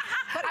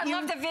 But I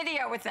love the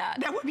video with that.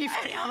 That would be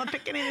funny. I'm a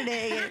picking in a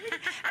day.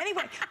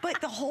 Anyway, but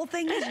the whole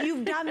thing is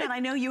you've done that. I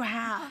know you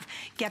have.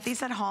 Get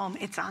these at home.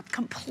 It's a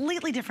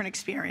completely different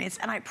experience,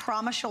 and I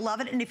promise you'll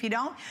love it. And if you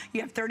don't, you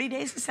have 30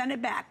 days to send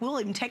it back. We'll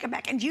even take it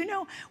back. And you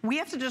know, we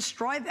have to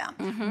destroy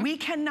them. We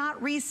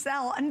cannot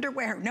resell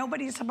underwear.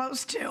 Nobody's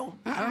supposed to.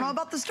 I don't know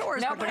about the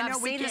stores, but I know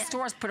I've seen the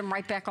stores put them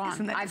right back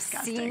on. I've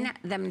seen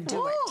them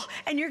do it.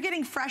 And you're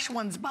getting fresh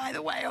ones, by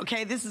the way,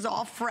 okay? This is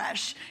all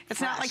fresh. It's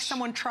not like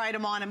someone tried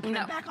them on and put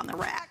them back on the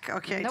rack,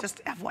 okay?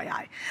 Just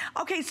FYI.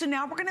 Okay, so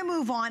now we're gonna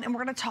move on and we're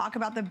gonna talk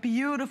about the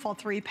beautiful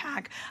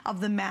 3-pack of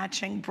the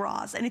matching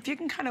bras. And if you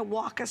can kind of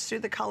walk us through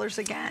the colors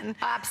again.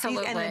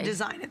 Absolutely. And the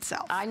design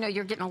itself. I know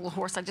you're getting a little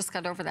hoarse. I just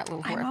got over that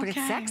little hoarse, but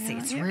it's sexy.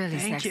 It's really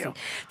sexy. Thank you.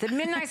 The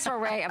midnight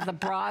soiree of the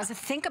bras.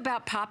 Think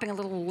about popping a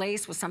little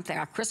lace with something,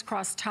 a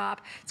crisscross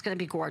top. It's gonna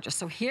be gorgeous.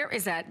 So here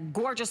is that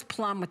gorgeous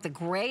plum with the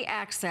gray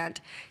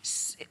accent,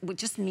 with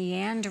just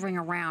meandering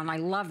around. I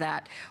love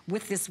that.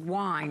 With this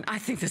wine. I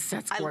think this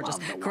set's gorgeous. I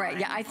love the Great.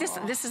 wine. Yeah,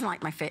 this is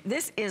like my favorite.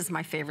 This is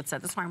my favorite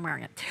set. That's why I'm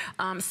wearing it.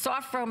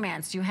 Soft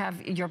romance. You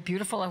have your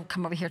beautiful. I'll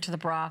come over here to the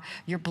bra.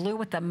 Your blue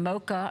with the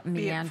mocha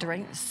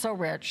meandering. Beautiful. So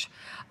rich.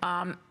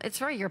 It's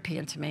very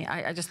European to me.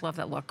 I just love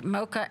that look.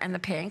 Mocha and the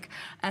pink.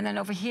 And then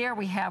over here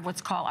we have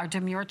what's called our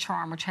demure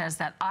charm, which has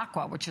that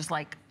aqua, which is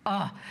like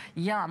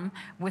yum,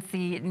 with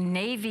the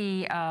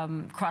navy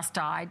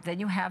cross-dyed. Then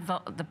you have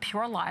the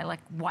pure lilac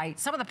white,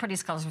 some of the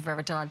prettiest colors we've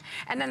ever done.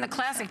 And then the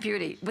classic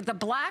beauty with the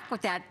black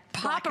with that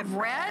pop of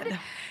red.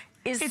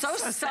 It's so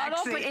subtle,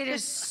 sexy. But it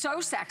is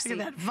so sexy.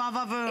 Look at that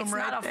va-va-voom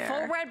right It's not a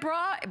full red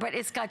bra, but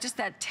it's got just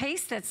that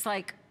taste that's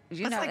like,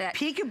 you know, like that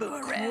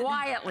peekaboo red.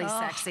 Quietly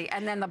sexy.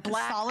 And then the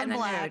black and the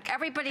nude.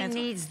 Everybody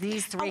needs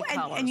these three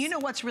colors. And you know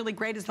what's really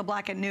great is the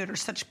black and nude are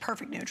such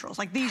perfect neutrals.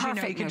 Like these, you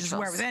know, you can just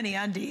wear with any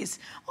undies.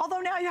 Although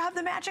now you have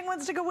the matching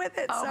ones to go with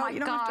it, so you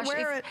don't have to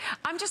wear it.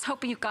 I'm just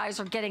hoping you guys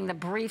are getting the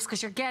briefs,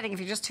 because you're getting,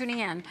 if you're just tuning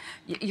in,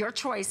 your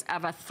choice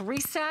of a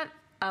 3-set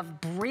of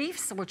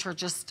briefs, which are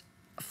just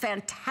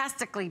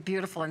fantastically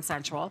beautiful and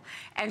sensual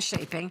and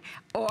shaping,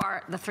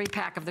 or the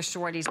 3-pack of the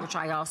shorties, which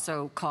I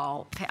also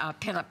call the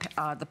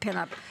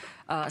pinup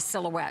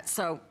silhouette.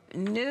 So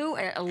new,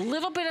 a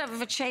little bit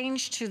of a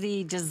change to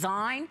the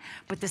design,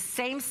 but the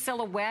same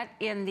silhouette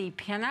in the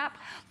pinup.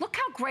 Look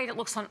how great it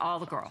looks on all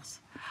the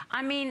girls.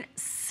 I mean,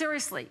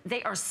 seriously,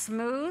 they are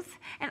smooth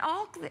and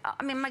all,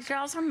 I mean, my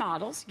gals are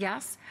models,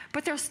 yes,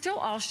 but they're still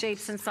all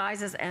shapes and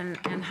sizes and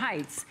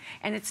heights,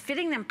 and it's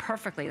fitting them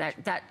perfectly.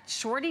 That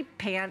shorty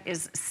pant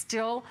is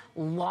still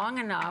long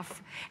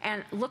enough,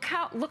 and look,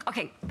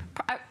 okay,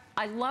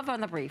 I love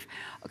on the brief.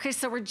 Okay,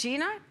 so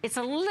Regina, it's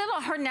a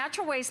little, her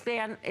natural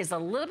waistband is a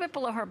little bit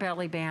below her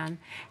belly band,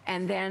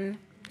 and then,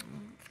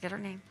 forget her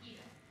name.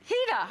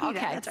 Hida,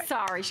 okay, right.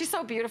 Sorry. She's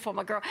so beautiful,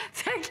 my girl.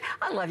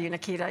 I love you,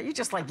 Nikita. You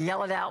just like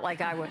yell it out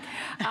like I would.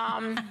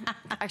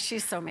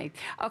 She's so me.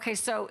 Okay,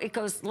 so it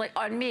goes, like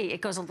on me,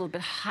 it goes a little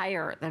bit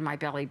higher than my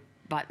belly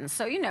button.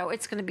 So, you know,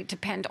 it's gonna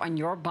depend on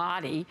your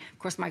body. Of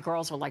course, my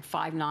girls are like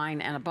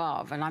 5'9" and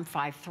above, and I'm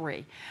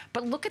 5'3".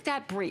 But look at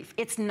that brief.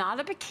 It's not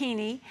a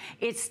bikini.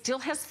 It still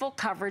has full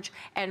coverage.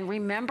 And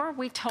remember,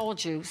 we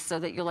told you, so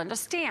that you'll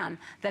understand,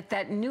 that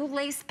that new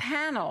lace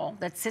panel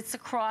that sits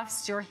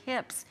across your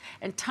hips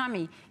and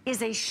tummy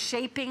is a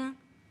shaping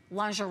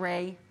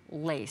lingerie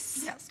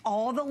lace. Yes,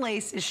 all the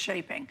lace is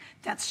shaping.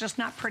 That's just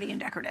not pretty and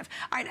decorative.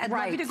 All right, I'd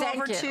love you to go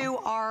over to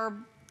our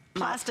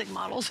plastic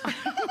models,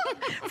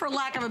 for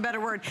lack of a better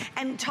word,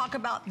 and talk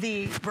about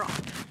the bra.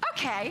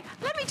 Okay,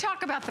 let me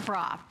talk about the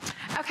bra.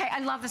 Okay, I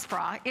love this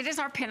bra. It is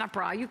our pinup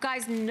bra. You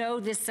guys know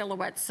this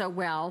silhouette so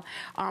well.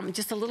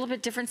 Just a little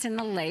bit difference in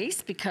the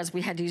lace because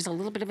we had to use a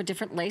little bit of a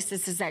different lace.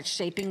 This is that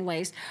shaping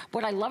lace.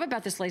 What I love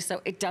about this lace,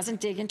 though, it doesn't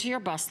dig into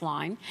your bust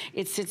line.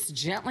 It sits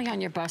gently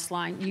on your bust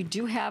line. You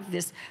do have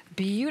this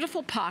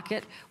beautiful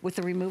pocket with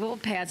the removable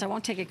pads. I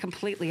won't take it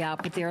completely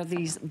out, but there are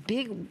these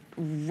big,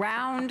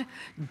 round,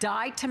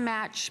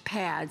 dye-to-match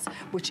pads,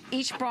 which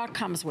each bra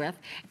comes with.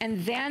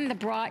 And then the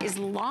bra is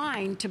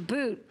lined to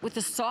boot with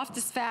the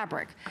softest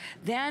fabric.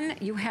 Then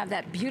you have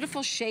that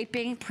beautiful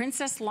shaping,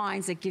 princess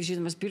lines that gives you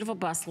the most beautiful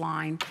bust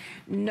line.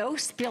 No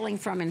spilling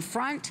from in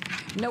front,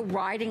 no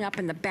riding up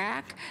in the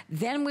back.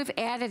 Then we've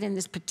added in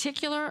this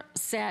particular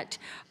set,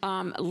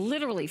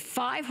 literally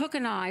 5 hook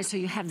and eyes, so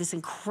you have this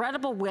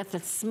incredible width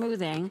that's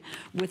smoothing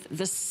with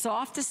the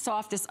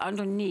softest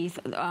underneath.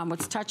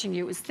 What's touching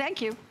you is,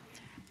 thank you.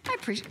 I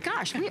appreciate,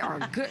 gosh, we are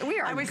good. We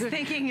are I was good.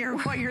 thinking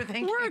what you're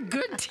thinking. We're a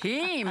good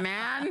team,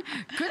 man.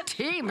 Good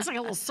team. It's like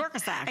a little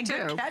circus act, and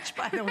too. Good catch,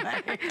 by the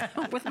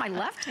way. With my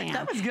left hand.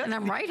 That was good. And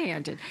I'm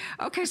right-handed.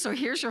 Okay, so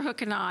here's your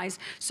hook and eyes.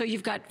 So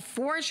you've got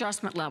 4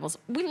 adjustment levels.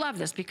 We love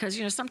this because,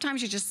 you know,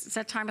 sometimes you just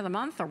set time of the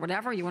month or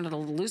whatever. You want it a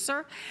little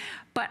looser.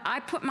 But I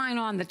put mine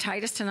on the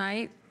tightest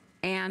tonight.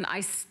 And I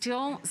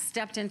still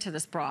stepped into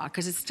this bra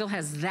because it still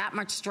has that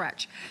much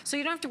stretch. So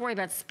you don't have to worry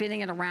about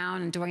spinning it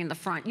around and doing it in the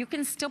front. You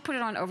can still put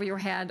it on over your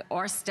head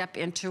or step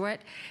into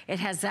it. It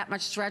has that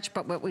much stretch,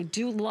 but what we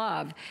do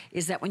love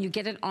is that when you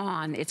get it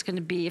on, it's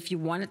gonna be, if you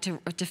want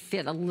it to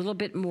fit a little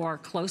bit more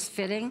close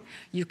fitting,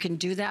 you can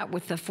do that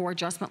with the 4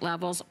 adjustment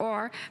levels,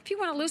 or if you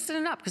wanna loosen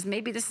it up, because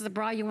maybe this is a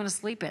bra you wanna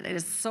sleep in. It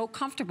is so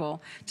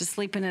comfortable to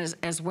sleep in it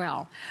as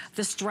well.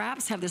 The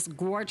straps have this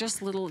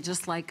gorgeous little,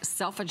 just like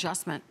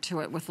self-adjustment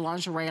to it with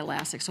lingerie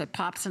elastic, so it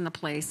pops into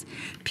place.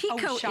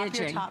 Pico shop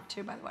edging. Your top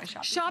too, by the way.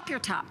 Shop your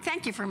top.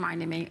 Thank you for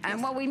reminding me. Yes.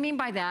 And what we mean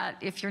by that,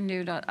 if you're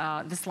new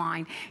to this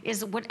line,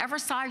 is whatever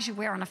size you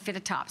wear on a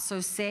fitted top.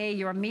 So say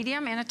you're a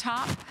medium in a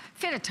top,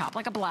 fitted top,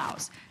 like a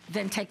blouse,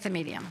 then take the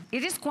medium.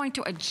 It is going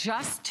to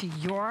adjust to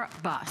your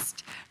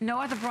bust. No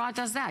other bra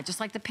does that, just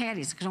like the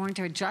panties, it's going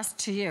to adjust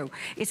to you.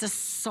 It's a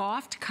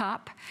soft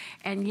cup,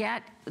 and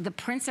yet the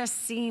princess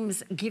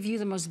seams give you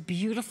the most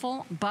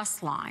beautiful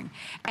bust line.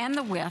 And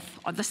the width,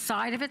 on the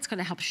side of it's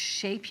gonna help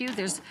shape you.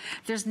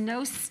 There's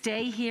no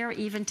stay here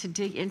even to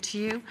dig into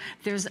you.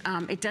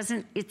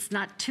 It's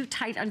not too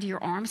tight under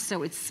your arms,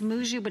 so it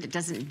smooths you, but it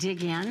doesn't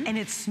dig in. And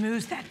it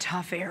smooths that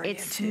tough area It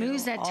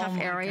smooths that tough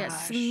area,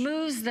 gosh.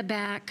 Smooths the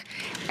back.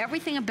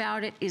 Everything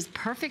about it is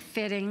perfect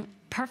fitting,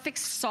 perfect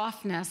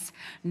softness,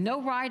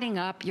 no riding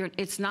up. Your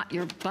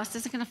bust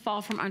isn't gonna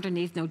fall from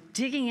underneath, no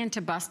digging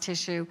into bust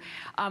tissue.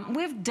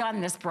 We've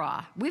done this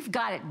bra. We've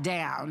got it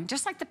down,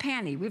 just like the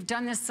panty. We've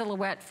done this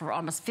silhouette for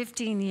almost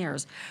 15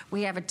 years.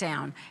 We have it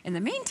down. In the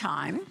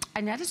meantime,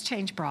 Annette has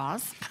changed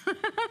bras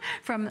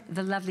from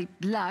the lovely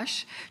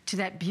blush to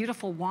that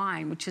beautiful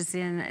wine, which is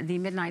in the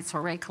Midnight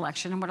Soiree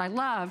collection. And what I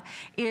love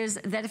is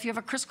that if you have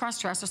a crisscross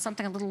dress or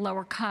something a little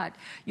lower cut,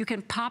 you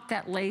can pop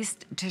that lace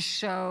to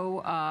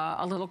show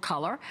a little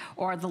color,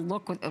 or the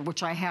look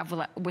which I have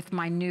with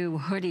my new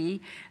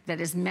hoodie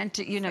that is meant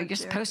to, you know, you're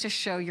supposed to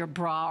show your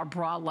bra or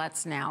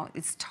bralettes now.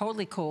 It's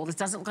totally cool. This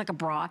doesn't look like a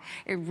bra.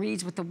 It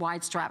reads with the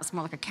wide strap. It's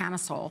more like a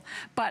camisole.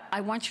 But I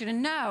want you to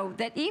know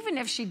that even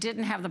if she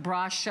didn't have the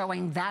bra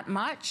showing that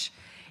much,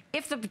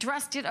 if the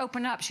dress did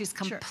open up, she's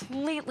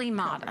completely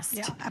modest.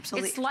 Yeah,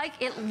 absolutely. It's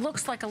like, it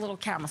looks like a little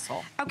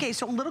camisole. Okay,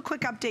 so a little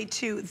quick update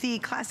too. The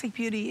Classic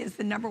Beauty is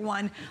the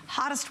 #1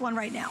 hottest one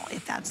right now.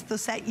 If that's the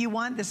set you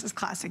want, this is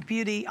Classic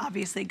Beauty.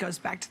 Obviously, it goes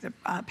back to the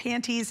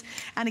panties.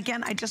 And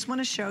again, I just want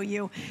to show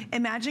you,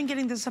 imagine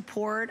getting the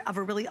support of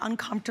a really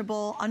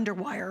uncomfortable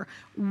underwire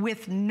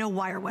with no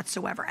wire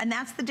whatsoever. And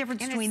that's the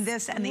difference between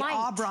this and the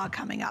All Bra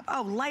coming up.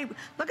 Oh, light.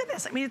 Look at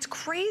this. I mean, it's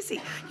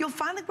crazy. You'll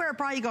finally wear a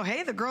bra, you go,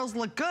 hey, the girls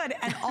look good.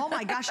 And all Oh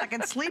my gosh, I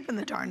can sleep in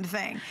the darn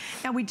thing.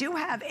 Now we do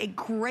have a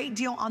great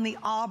deal on the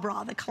Ah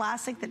bra, the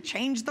classic that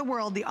changed the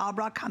world, the Ah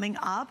bra coming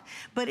up,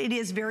 but it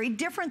is very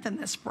different than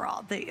this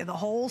bra. The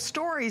whole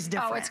story is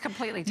different. Oh, it's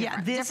completely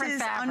different. Yeah, this different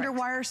is fabrics.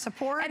 underwire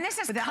support. And this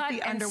is cut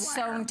and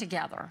sewn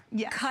together.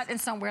 Yes. Cut and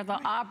sewn, where the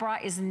Ah bra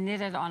is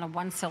knitted on a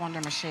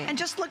one-cylinder machine. And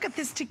just look at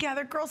this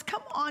together, girls.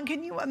 Come on,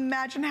 can you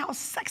imagine how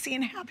sexy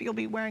and happy you'll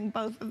be wearing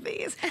both of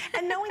these?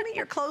 And knowing that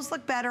your clothes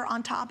look better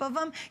on top of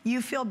them,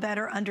 you feel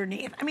better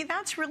underneath. I mean,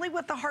 that's really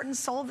what the heart and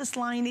soul of this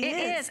line is.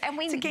 It is, and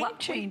it's a game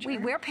changer. We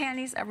wear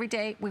panties every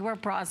day. We wear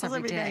bras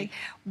every day.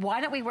 Why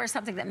don't we wear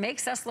something that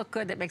makes us look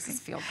good, that makes us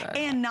feel good?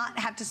 And not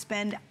have to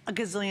spend a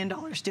gazillion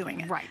dollars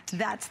doing it. Right.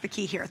 That's the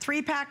key here.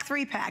 3-pack,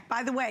 3-pack.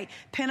 By the way,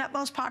 pin-up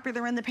most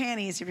popular in the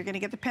panties. If you're gonna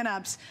get the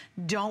pin-ups,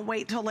 don't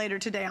wait till later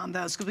today on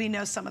those, because we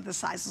know some of the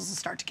sizes will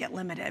start to get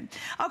limited.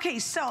 Okay,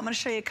 so I'm gonna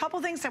show you a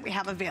couple things that we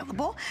have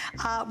available.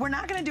 We're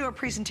not gonna do a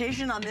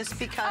presentation on this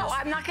because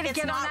I'm not gonna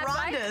get on that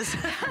Rhonda's.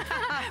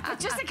 But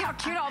just look how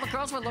cute all the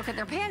girls would look at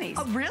their panties.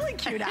 Oh, really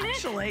cute,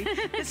 actually.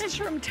 This is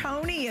from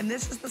Tony, and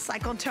this is the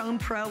Cycle Tone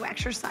Pro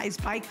exercise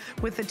bike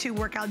with the 2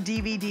 workout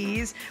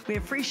DVDs. We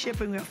have free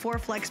shipping, we have 4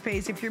 flex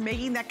pays. If you're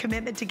making that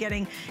commitment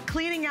to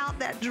cleaning out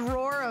that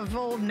drawer of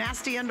old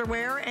nasty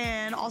underwear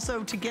and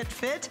also to get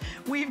fit,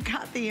 we've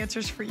got the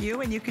answers for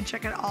you, and you can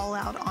check it all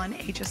out on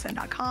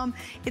hsn.com.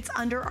 It's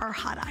under our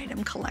hot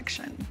item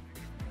collection.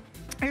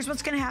 Here's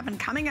what's gonna happen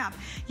coming up.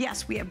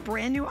 Yes, we have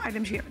brand new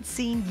items you haven't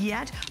seen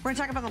yet. We're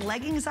gonna talk about the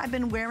leggings I've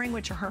been wearing,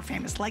 which are her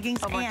famous leggings.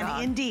 Oh my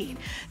God. Indeed,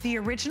 the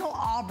original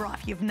Ah bra.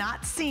 If you've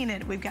not seen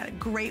it, we've got a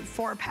great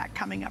 4-pack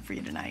coming up for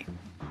you tonight.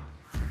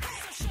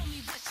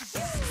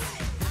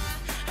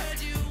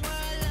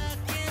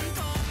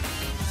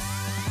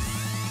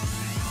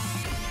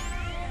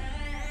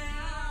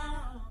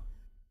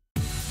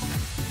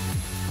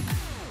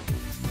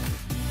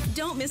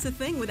 Don't miss a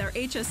thing with our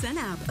HSN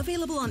app,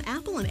 available on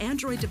Apple and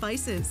Android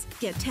devices.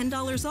 Get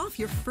 $10 off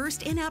your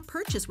first in-app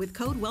purchase with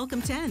code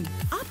WELCOME10.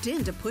 Opt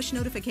in to push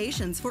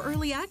notifications for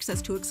early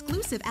access to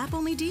exclusive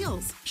app-only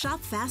deals. Shop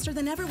faster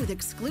than ever with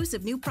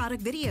exclusive new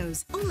product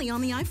videos, only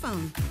on the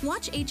iPhone.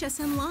 Watch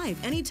HSN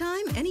live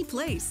anytime, any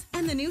place.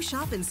 And the new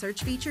shop and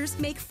search features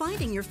make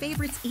finding your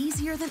favorites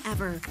easier than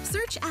ever.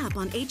 Search app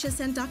on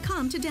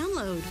hsn.com to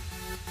download.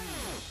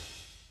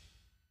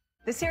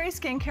 The Serious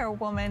Skincare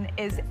Woman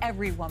is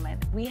every woman.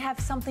 We have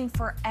something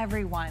for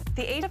everyone.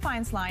 The A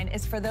Defiance line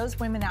is for those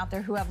women out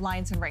there who have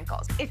lines and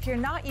wrinkles. If you're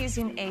not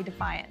using A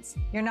Defiance,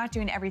 you're not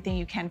doing everything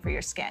you can for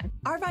your skin.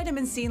 Our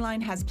vitamin C line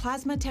has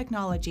plasma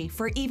technology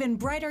for even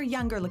brighter,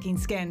 younger looking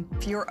skin.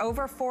 If you're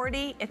over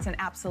 40, it's an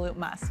absolute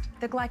must.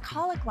 The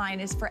Glycolic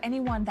line is for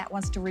anyone that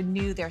wants to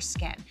renew their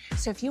skin.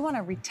 So if you want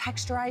to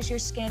retexturize your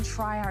skin,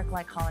 try our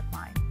Glycolic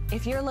line.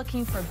 If you're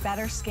looking for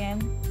better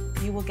skin,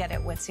 you will get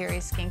it with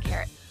Serious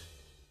Skincare.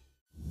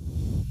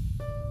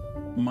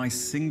 My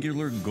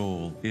singular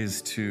goal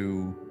is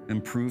to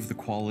improve the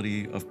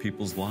quality of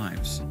people's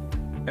lives.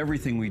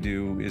 Everything we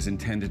do is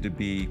intended to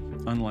be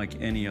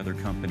unlike any other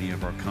company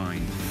of our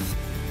kind.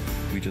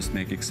 We just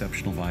make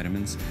exceptional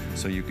vitamins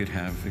so you could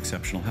have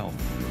exceptional health.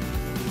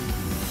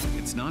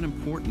 It's not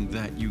important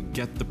that you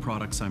get the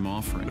products I'm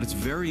offering, but it's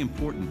very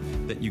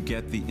important that you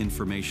get the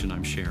information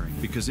I'm sharing,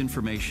 because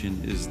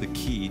information is the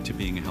key to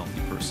being a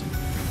healthy person.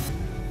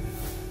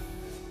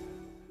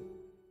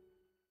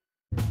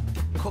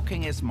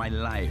 Cooking is my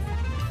life.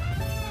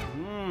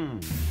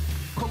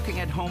 Cooking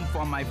at home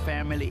for my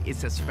family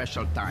is a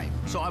special time.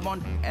 So I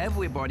want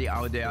everybody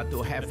out there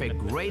to have a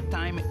great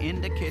time in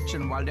the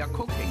kitchen while they're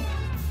cooking.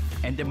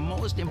 And the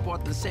most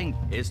important thing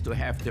is to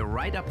have the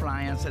right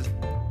appliances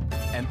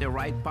and the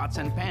right pots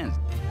and pans.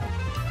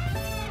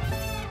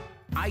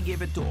 I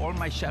give it to all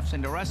my chefs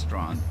in the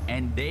restaurant,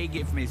 and they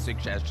give me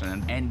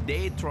suggestions, and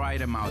they try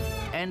them out.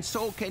 And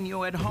so can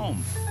you at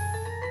home.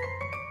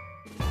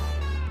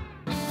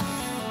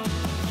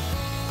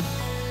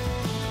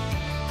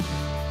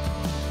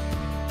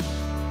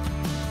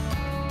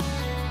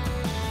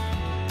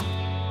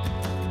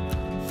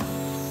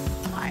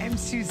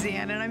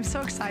 Suzanne, and I'm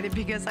so excited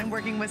because I'm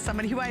working with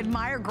somebody who I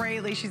admire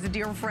greatly. She's a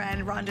dear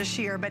friend, Rhonda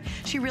Shear, but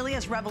she really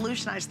has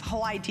revolutionized the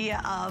whole idea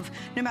of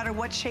no matter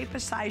what shape or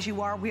size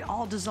you are, we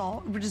all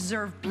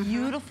deserve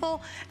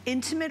beautiful,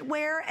 intimate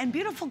wear and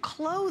beautiful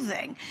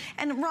clothing.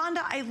 And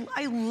Rhonda,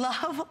 I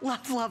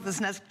love this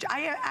nest. I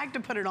have to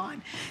put it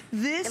on.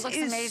 This is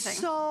amazing.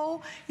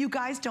 So, you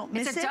guys don't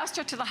miss it. It's a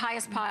duster to the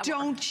highest pile.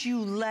 Don't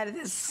you let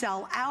it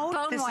sell out.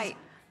 Bone white.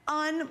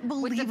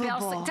 Unbelievable. With the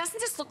bells. Doesn't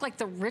this look like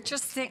the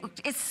richest thing?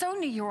 It's so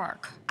New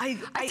York. I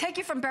take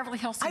you from Beverly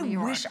Hills to New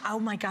York. Oh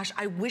my gosh,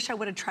 I wish I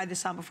would have tried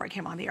this on before I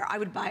came on the air. I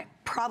would buy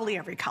probably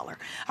every color.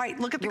 All right,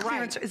 look at the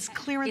clearance. Right. It's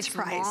clearance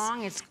price. It's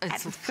long, it's at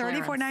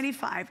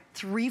 $34.95,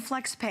 3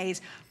 flex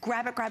pays.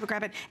 Grab it, grab it,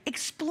 grab it.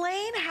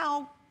 Explain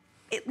how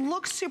it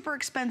looks super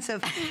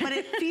expensive, but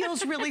it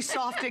feels really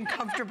soft and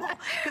comfortable.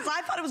 Because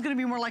I thought it was gonna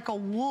be more like a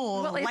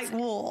wool, light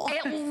wool.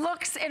 It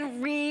looks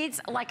and reads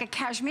like a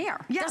cashmere.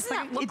 Yes, doesn't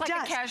that look like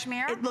a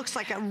cashmere? It looks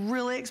like a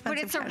really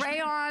expensive But it's a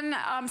rayon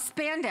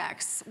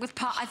spandex with,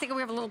 I think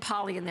we have a little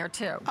poly in there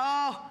too.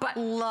 Oh, but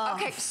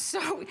love. Okay,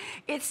 so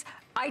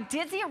I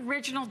did the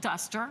original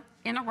duster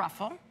in a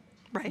ruffle.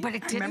 Right. But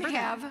it didn't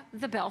have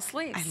the bell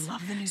sleeves. I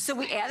love the new So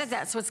we added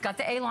that. So it's got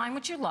the A-line,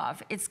 which you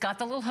love. It's got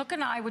the little hook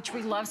and eye, which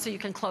we love, so you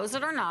can close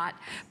it or not.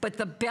 But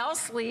the bell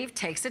sleeve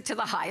takes it to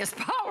the highest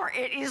power.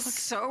 It is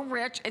so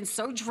rich and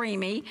so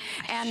dreamy.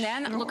 And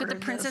then look at the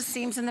princess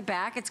seams in the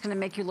back. It's gonna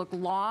make you look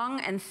long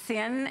and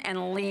thin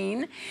and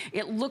lean.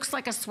 It looks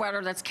like a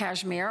sweater that's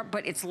cashmere,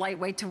 but it's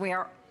lightweight to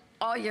wear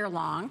all year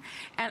long.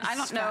 And I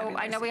don't know,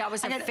 I know we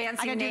always have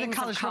fancy names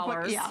of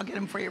colors. Yeah, I'll get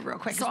them for you real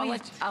quick. So I'll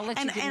let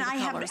you give me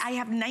the colors. I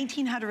have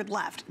 1,900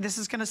 left. This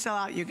is gonna sell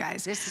out, you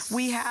guys.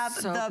 We have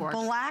the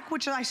black,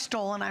 which I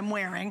stole and I'm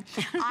wearing.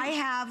 I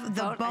have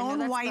the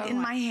bone white in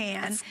my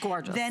hand. It's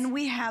gorgeous. Then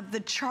we have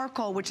the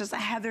charcoal, which is a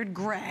heathered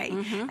gray.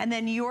 And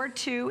then your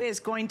two is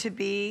going to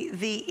be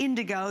the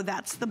indigo,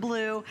 that's the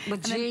blue.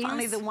 With and then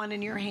finally the one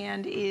in your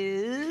hand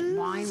is?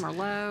 Wine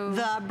Merlot.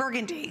 The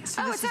burgundy.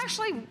 So it's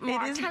actually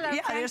marked. Hello,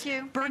 thank you.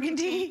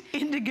 Burgundy,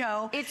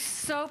 indigo. It's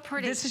so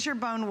pretty. This is your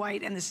bone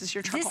white and this is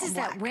your charcoal black. This is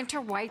that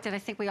winter white that I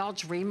think we all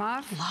dream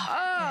of.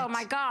 Love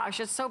my gosh,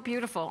 it's so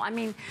beautiful. I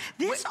mean,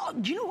 this,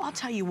 you know, I'll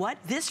tell you what,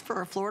 this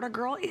for a Florida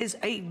girl is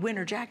a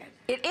winter jacket.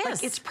 It is.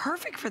 Like, it's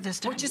perfect for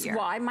this time Which of is year.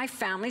 why my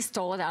family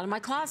stole it out of my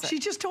closet. She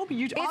just told me,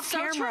 you off so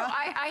camera. True.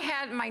 I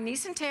had my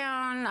niece in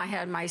town, I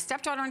had my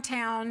stepdaughter in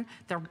town.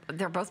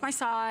 They're both my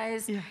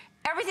size. Yeah.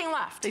 Everything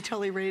left. They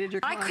totally raided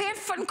your closet.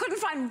 I couldn't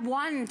find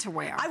one to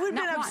wear. I would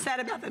have been upset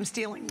about them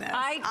stealing this.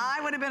 I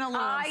would have been a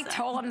little upset. I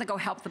told them to go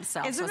help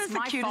themselves. Isn't this the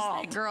cutest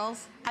thing,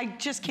 girls? I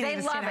just can't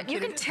even stand how cute it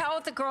is. You can tell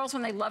with the girls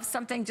when they love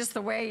something, just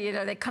the way, you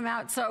know, they come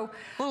out. So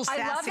a little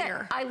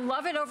sassier. I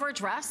love it over a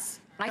dress.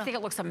 I think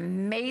it looks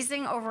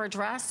amazing over a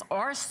dress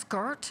or a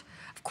skirt.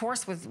 Of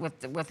course,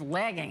 with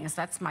leggings,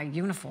 that's my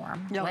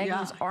uniform.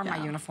 Leggings are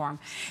my uniform.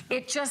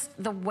 It just,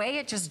 the way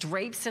it just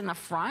drapes in the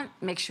front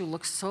makes you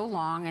look so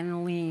long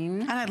and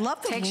lean. And I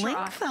love the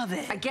length of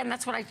it. Again,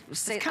 that's what I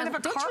say. It's kind of a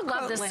don't you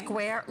love the length.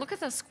 square? Look at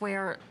the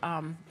square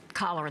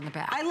collar in the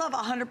back. I love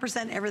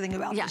 100% everything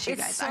about this, you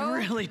guys. I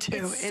really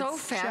do. It's so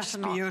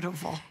fashionable. Just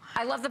beautiful.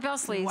 I love the bell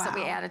sleeves that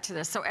we added to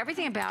this. So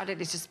everything about it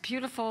is just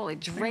beautiful.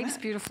 It drapes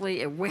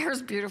beautifully. It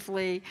wears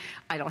beautifully.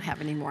 I don't have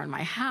any more in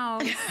my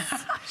house.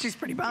 She's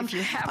pretty bummed. If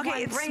you have one,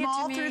 it's bring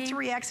small it to me. through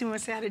 3X, and we want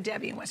to say hi to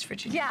Debbie in West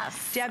Virginia.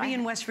 Yes. Debbie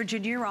in West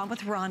Virginia, you're on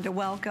with Rhonda.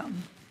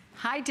 Welcome.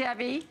 Hi,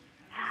 Debbie.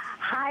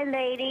 Hi,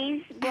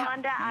 ladies.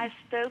 Rhonda, I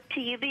spoke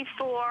to you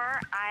before.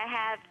 I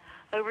have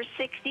over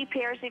 60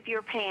 pairs of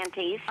your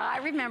panties. I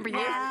remember you.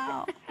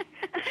 Wow.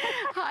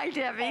 Hi,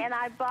 Debbie. And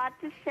I bought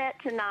the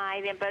set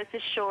tonight in both the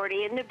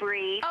shorty and the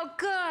brief. Oh,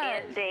 good.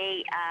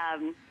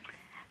 And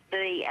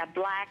the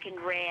black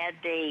and red,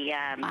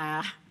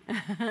 the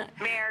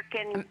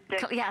American.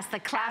 Yes, the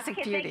classic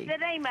beauty. I can't think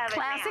the name of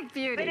classic it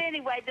beauty. But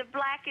anyway, the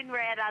black and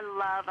red, I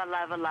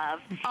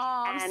love.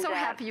 Oh, I'm so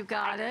happy you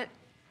got it.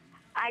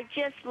 I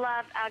just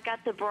love, I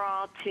got the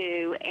bra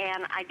too,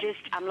 and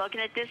I'm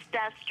looking at this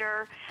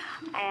duster,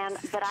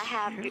 but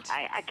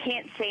I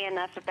can't say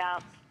enough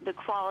about the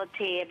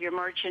quality of your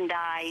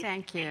merchandise.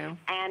 Thank you.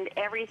 And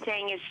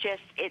everything is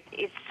just,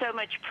 it's so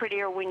much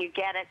prettier when you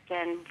get it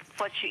than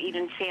what you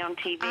even see on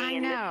TV. I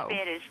know. The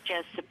fit is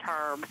just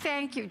superb.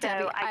 Thank you,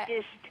 Debbie. So I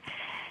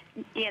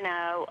just, you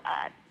know,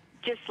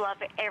 just love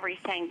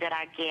everything that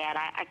I get.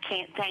 I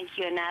can't thank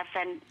you enough,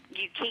 and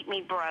you keep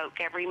me broke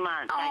every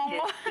month.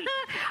 Oh,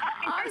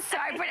 I'm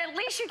sorry, but at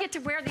least you get to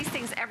wear these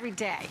things every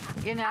day,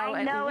 you know,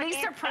 I know, at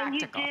least they're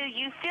practical. And you do.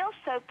 You feel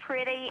so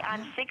pretty.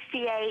 I'm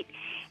 68,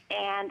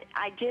 and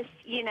I just,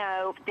 you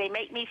know, they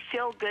make me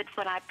feel good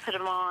when I put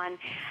them on,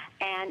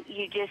 and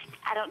you just,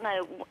 I don't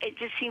know, it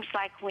just seems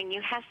like when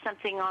you have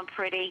something on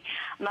pretty,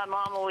 my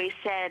mom always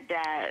said,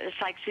 it's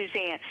like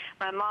Suzanne,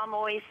 my mom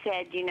always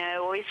said, you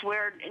know, always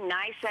wear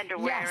nice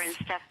underwear and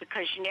stuff,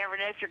 because you never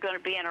know if you're going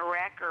to be in a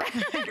wreck or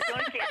if you're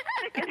going to get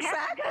sick and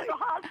have to go to the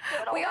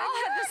hospital. We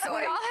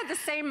all had the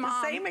same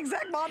mom. The same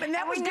exact mom, and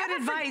that was good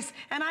advice,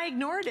 and I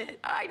ignored it.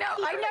 I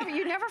know,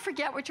 you never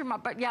forget what your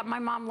mom, but yeah, my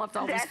mom loved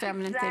all these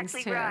feminine things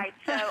too. Right.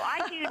 So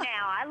I do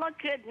now. I look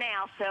good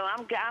now, so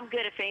I'm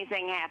good if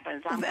anything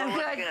happens. I'm good,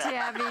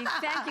 Debbie.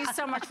 Thank you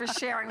so much for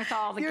sharing with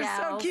all the gals.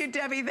 You're so cute,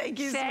 Debbie. Thank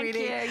you,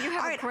 sweetie. Thank you. You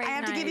have all right, a great I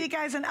have to give you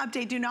guys an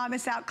update. Do not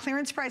miss out.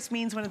 Clearance price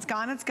means when it's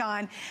gone, it's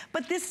gone.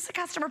 But this is a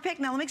customer pick.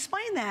 Now, let me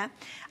explain that.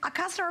 A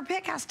customer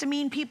pick has to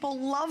mean people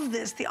love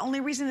this. The only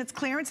reason it's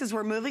clearance is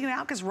we're moving it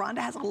out because Rhonda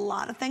has a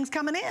lot of things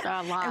coming in.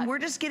 A lot. And we're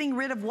just getting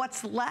rid of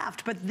what's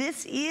left. But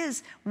this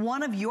is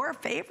one of your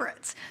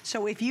favorites.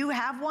 So if you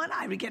have one,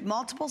 I would get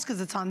multiples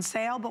because it's on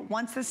sale. But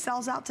once this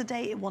sells out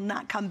today, it will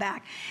not come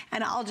back.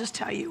 And I'll just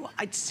tell you,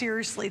 it's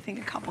seriously think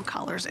a couple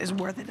colors is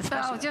worth it,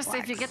 especially just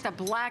if you get the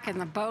black and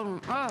the bow,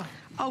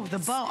 Oh, the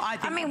bow.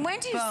 I mean, when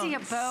do you see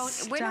a bow?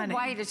 Winter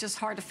white is just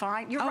hard to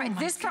find. You're right.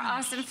 This for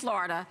us in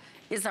Florida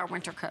is our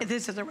winter coat.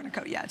 This is our winter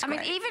coat. Yeah, it's great.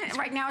 I mean, even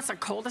right now, it's the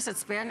coldest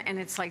it's been, and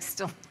it's like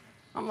still.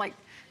 I'm like,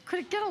 could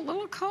it get a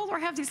little cold, or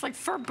have these like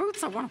fur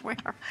boots I want to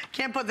wear?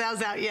 Can't put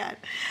those out yet.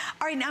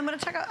 All right, now I'm going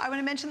to I want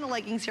to mention the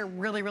leggings here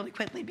really, really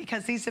quickly,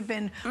 because these have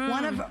been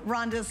one of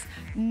Rhonda's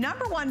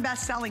 #1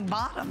 best-selling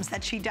bottoms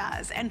that she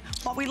does. And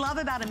what we love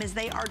about them is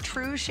they are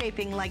true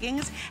shaping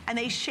leggings, and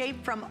they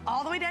shape from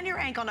all the way down to your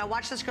ankle. Now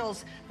watch this,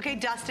 girls. Okay,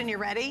 Dustin, you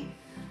ready?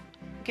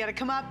 You got to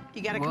come up.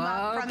 You got to come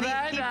up from the.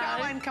 Keep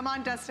going. Come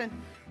on, Dustin.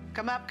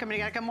 Come up, come on,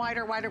 you gotta come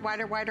wider, wider,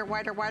 wider, wider,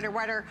 wider, wider,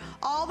 wider,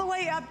 all the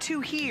way up to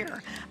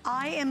here.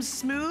 I am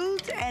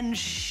smoothed and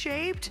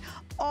shaped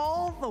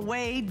all the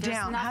way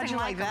down. How'd you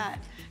like that?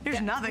 There's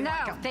nothing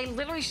like them. No, they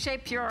literally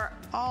shape your,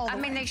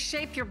 they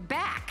shape your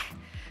back.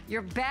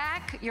 Your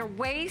back, your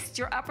waist,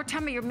 your upper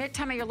tummy, your mid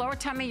tummy, your lower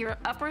tummy, your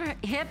upper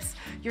hips,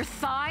 your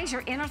thighs,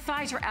 your inner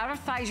thighs, your outer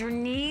thighs, your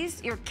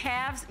knees, your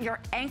calves, your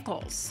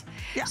ankles.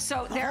 Yeah,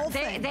 so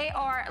they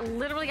are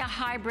literally a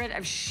hybrid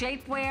of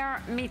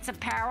shapewear meets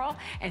apparel.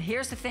 And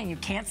here's the thing, you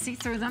can't see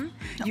through them.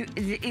 No.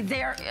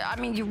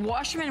 You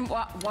wash them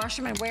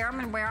and wear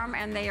them,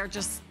 and they are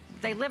just,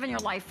 they live in your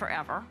life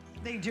forever.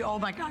 They do. Oh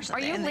my gosh. Are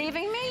you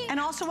leaving me? And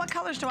also, what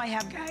colors do I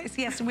have, guys?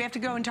 Yes, we have to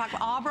go and talk.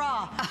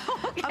 Abra.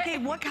 Okay,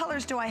 what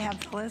colors do I have,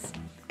 Phyllis?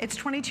 It's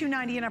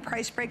 $22.90 in a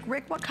price break.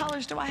 Rick, what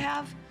colors do I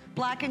have?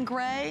 Black and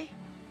gray?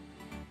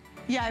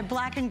 Yeah,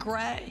 black and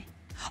gray.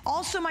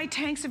 Also, my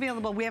tank's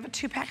available. We have a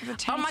 2-pack of the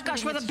tanks. Oh my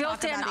gosh, with a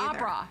built-in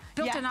Abra.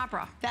 Built-in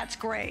Abra. That's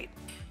great.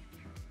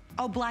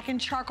 Oh, black and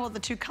charcoal,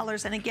 the 2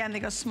 colors. And again, they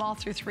go small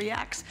through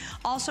 3X.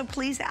 Also,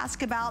 please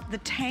ask about the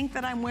tank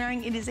that I'm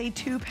wearing. It is a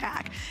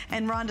 2-pack.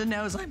 And Rhonda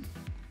knows I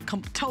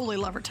totally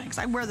love her tanks.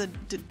 I wear the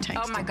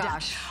tanks to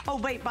death. Oh,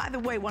 wait, by the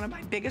way, one of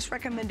my biggest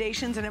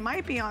recommendations, and it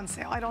might be on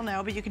sale, I don't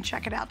know, but you can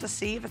check it out to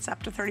see if it's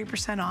up to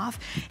 30% off,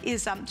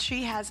 is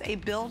she has a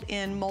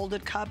built-in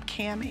molded cup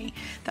cami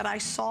that I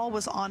saw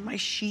was on my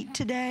sheet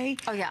today.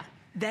 Oh, yeah.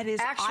 That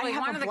is, actually,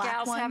 one of the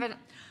gals have it.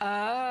 Oh,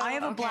 I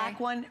have a black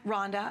one,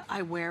 Rhonda.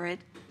 I wear it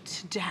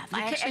to death.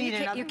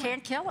 You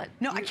can't kill it.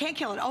 No, I can't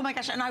kill it. Oh my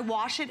gosh, and I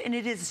wash it and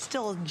it is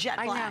still jet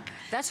black. I know.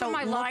 That's what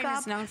my line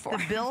is known for.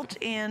 The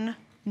built-in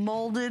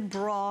molded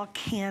bra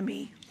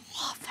cami.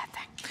 Love that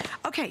thing.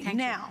 Okay,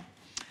 now,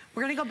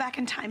 we're gonna go back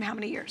in time. How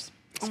many years?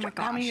 Oh my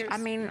gosh. How many years? I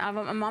mean,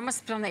 I'm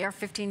almost been on the air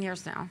 15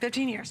 years now.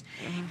 15 years.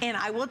 And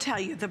I will tell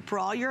you, the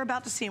bra you're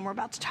about to see and we're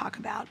about to talk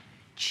about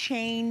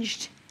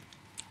changed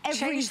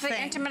everything. Changed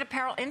the intimate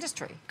apparel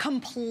industry.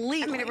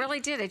 Completely. I mean, it really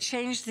did. It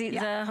changed the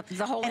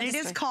whole industry. And it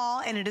is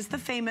called, and it is the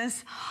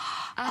famous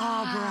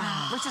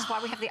Abra. Which is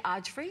why we have the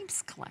Odd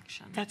Dreams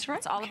collection. That's right.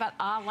 It's all about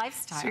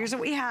lifestyle. So here's what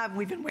we have.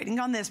 We've been waiting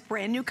on this.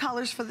 Brand new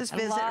colors for this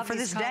visit, for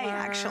this day,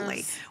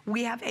 actually.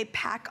 We have a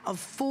pack of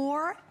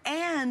 4,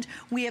 and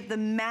we have the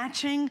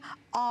matching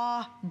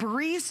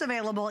briefs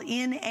available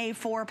in a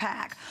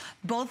 4-pack.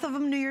 Both of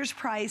them New Year's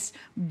price.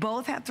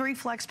 Both have 3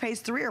 flex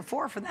pays, 3 or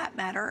 4 for that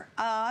matter.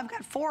 I've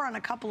got 4 on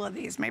a couple of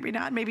these. Maybe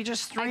not, maybe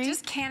just 3. I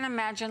just can't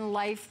imagine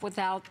life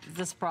without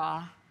this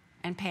bra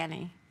and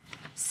panty.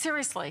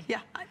 Seriously. Yeah,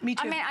 me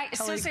too. I mean,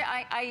 seriously,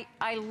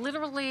 I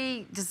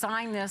literally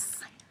designed this,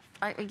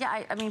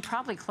 I mean,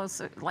 probably close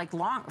to,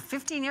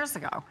 15 years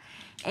ago.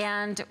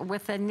 And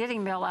with a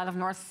knitting mill out of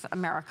North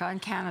America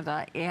and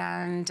Canada.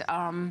 And,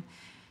 I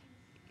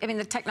mean,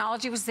 the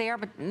technology was there,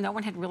 but no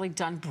one had really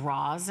done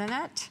bras in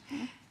it.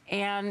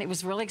 And it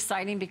was really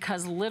exciting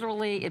because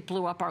literally it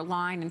blew up our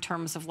line in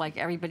terms of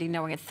everybody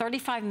knowing it.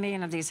 35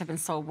 million of these have been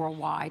sold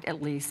worldwide,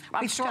 at least.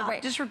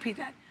 Just repeat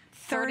that.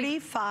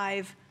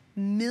 35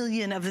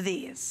 million of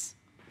these.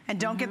 And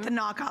don't get the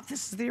knockoff.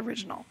 This is the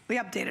original, the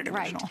updated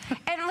original. Right.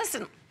 And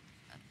listen,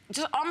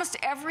 just almost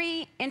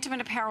every intimate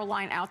apparel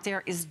line out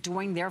there is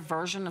doing their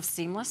version of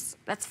seamless.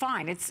 That's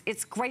fine.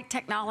 It's great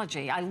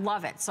technology. I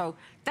love it. So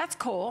that's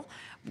cool.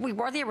 We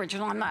were the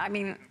original.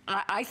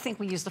 I think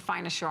we use the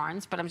finest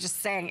yarns, but I'm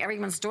just saying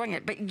everyone's doing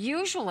it. But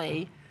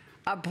usually,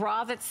 a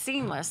bra that's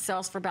seamless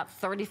sells for about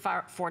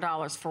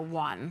 $34 for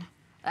one.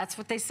 That's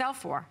what they sell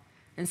for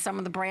in some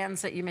of the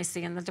brands that you may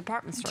see in the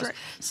department stores. Right.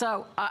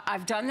 So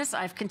I've done this,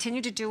 I've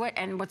continued to do it,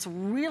 and what's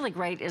really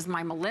great is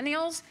my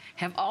millennials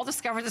have all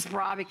discovered this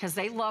bra because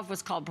they love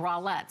what's called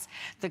bralettes.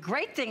 The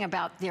great thing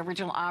about the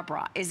original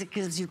Abra is it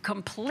gives you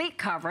complete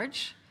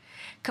coverage,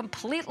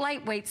 complete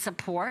lightweight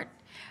support,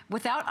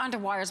 without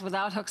underwires,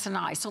 without hooks and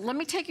eyes. So let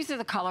me take you through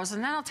the colors,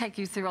 and then I'll take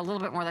you through a little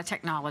bit more of the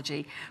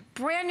technology.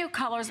 Brand new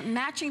colors,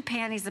 matching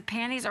panties. The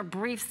panties are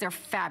briefs, they're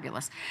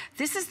fabulous.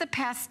 This is the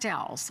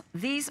pastels.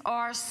 These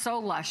are so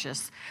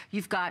luscious.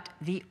 You've got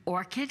the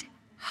Orchid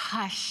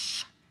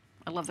Hush.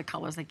 I love the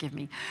colors they give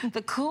me.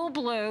 The Cool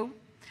Blue,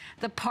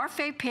 the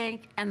Parfait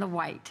Pink, and the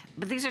White.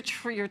 But these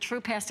are your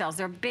true pastels.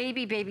 They're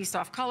baby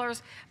soft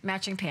colors,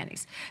 matching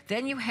panties.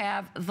 Then you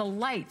have the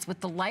lights. With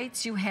the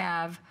lights, you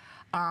have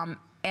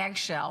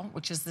eggshell,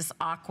 which is this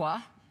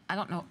aqua. I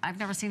don't know, I've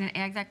never seen an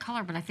egg that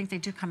color, but I think they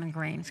do come in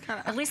green.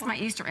 At least my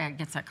Easter egg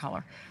gets that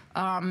color.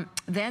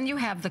 Then you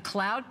have the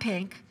cloud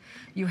pink,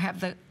 you have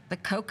the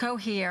cocoa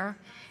here,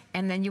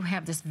 and then you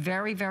have this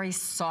very, very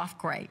soft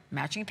gray,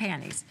 matching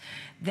panties.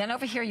 Then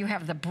over here you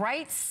have the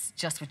brights,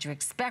 just what you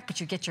expect, but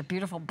you get your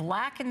beautiful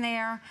black in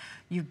there.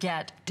 You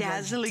get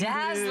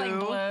dazzling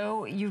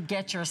blue. You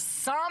get your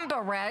samba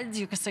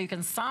reds, so you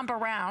can samba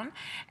around.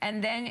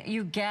 And then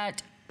you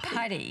get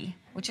putty,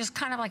 which is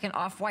kind of like an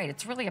off-white.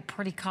 It's really a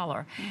pretty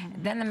color.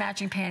 Then the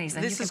matching panties.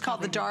 This is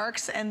called the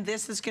darks, and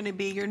this is going to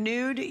be your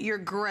nude, your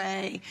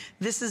gray.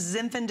 This is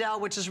Zinfandel,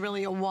 which is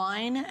really a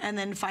wine, and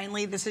then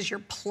finally this is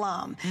your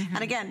plum.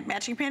 And again,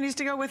 matching panties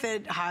to go with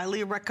it,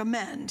 highly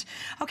recommend.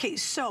 Okay,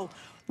 so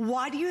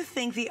why do you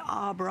think the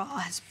Abra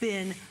has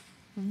been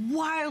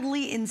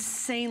wildly,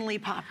 insanely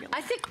popular?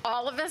 I think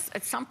all of us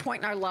at some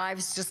point in our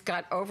lives just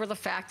got over the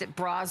fact that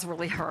bras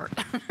really hurt.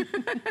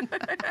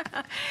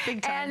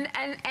 Big time.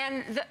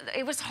 And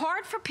it was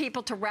hard for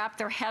people to wrap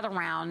their head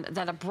around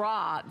that a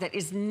bra that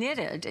is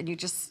knitted, and you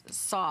just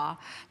saw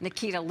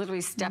Nikita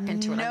literally step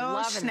into it.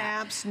 No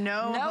snaps,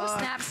 no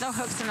snaps, no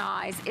hooks and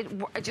eyes. It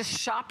just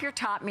shop your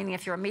top, meaning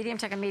if you're a medium,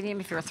 take a medium.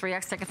 If you're a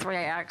 3X, take a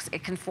 3X.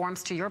 It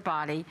conforms to your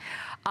body.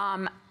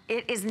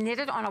 It is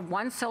knitted on a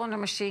one-cylinder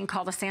machine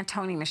called a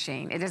Santoni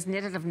machine. It is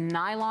knitted of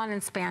nylon and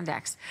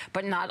spandex,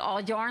 but not all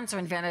yarns are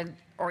invented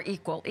or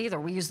equal either.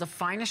 We use the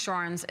finest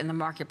yarns in the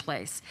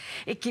marketplace.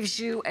 It gives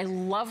you a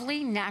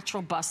lovely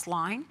natural bust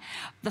line.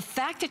 The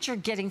fact that you're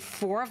getting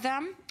 4 of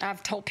them,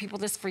 I've told people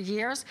this for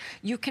years,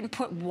 you can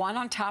put one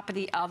on top of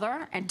the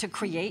other and to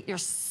create your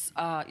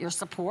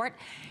support.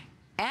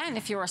 And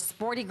if you're a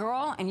sporty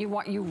girl and you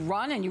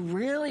run and you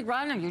really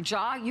run or you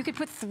jog, you could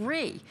put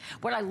 3.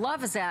 What I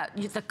love is that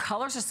the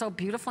colors are so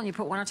beautiful, and you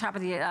put one on top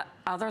of the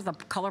other. The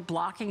color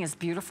blocking is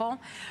beautiful.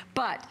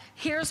 But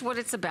here's what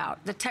it's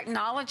about. The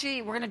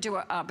technology, we're going to do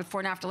a before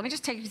and after. Let me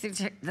just take you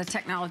through the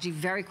technology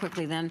very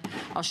quickly, then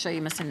I'll show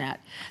you Miss Annette.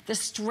 The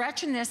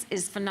stretch in this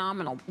is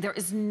phenomenal. There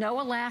is no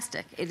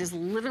elastic. It is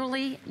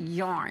literally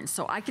yarn.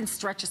 So I can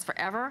stretch this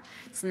forever.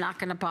 It's not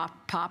going to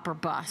pop or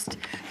bust.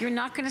 You're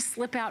not going to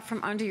slip out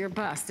from under your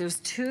bust. There's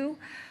 2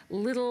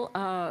 little,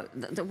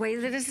 the way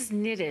that this is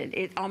knitted,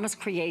 it almost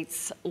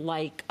creates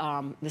like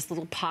this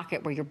little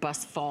pocket where your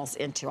bust falls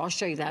into. I'll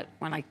show you that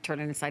when I turn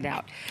it inside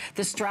out.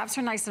 The straps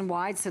are nice and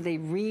wide, so they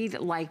read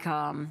like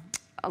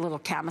a little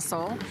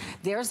camisole.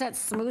 There's that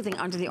smoothing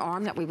under the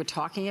arm that we were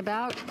talking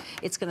about.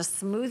 It's gonna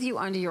smooth you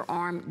under your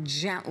arm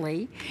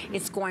gently.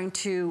 It's going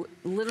to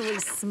literally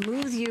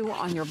smooth you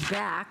on your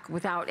back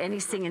without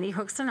seeing any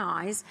hooks and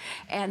eyes.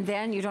 And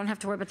then you don't have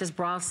to worry about this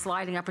bra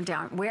sliding up and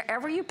down.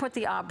 Wherever you put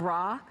the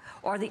bra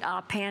or the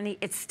panty,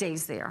 it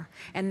stays there.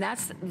 And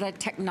that's the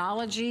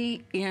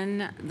technology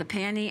in the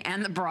panty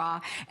and the bra,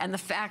 and the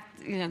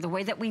fact, the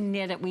way that we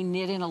knit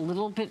in a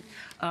little bit,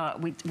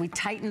 we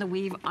tighten the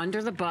weave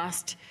under the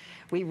bust.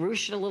 We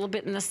ruche it a little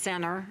bit in the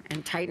center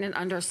and tighten it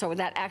under so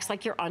that acts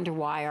like your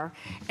underwire.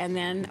 And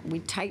then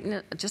we tighten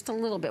it just a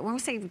little bit. When we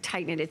say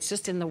tighten it, it's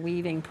just in the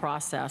weaving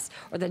process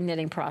or the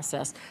knitting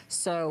process.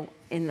 So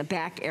in the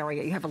back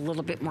area, you have a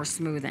little bit more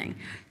smoothing.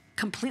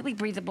 Completely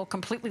breathable,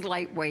 completely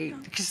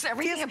lightweight, because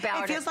everything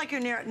about it. It feels like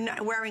you're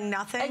wearing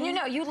nothing.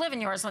 And you live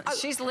in yours.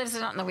 She lives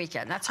in it on the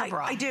weekend. That's her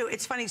bra. I do.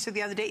 It's funny. So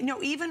the other day,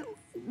 even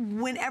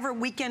whenever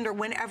weekend or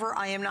whenever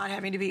I am not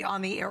having to be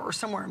on the air or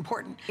somewhere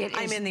important,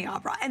 I'm in the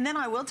Abra. And then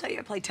I will tell you,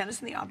 I play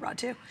tennis in the Abra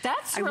too.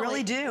 That's I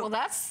really do. Well,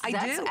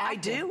 I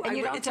do. And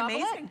you don't it's double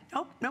amazing.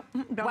 It? Nope.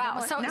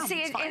 Wow. So no,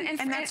 see,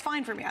 and that's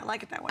fine for me. I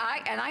like it that way.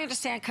 I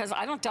understand, because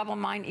I don't double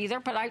mine either,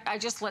 but I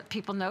just let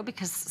people know,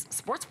 because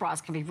sports bras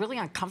can be really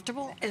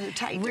uncomfortable. And they're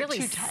tight. Really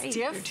they're too tight.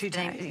 stiff. They're too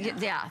tight.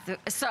 Yeah.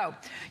 So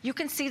you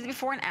can see the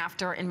before and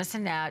after in Miss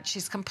Annette.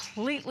 She's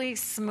completely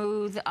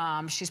smooth.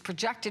 She's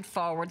projected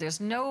forward. There's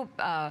no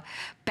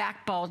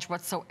back bulge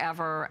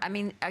whatsoever. I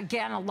mean,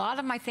 again, a lot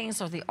of my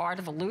things are the art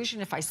of illusion.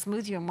 If I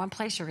smooth you in one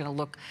place, you're going to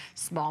look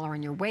smaller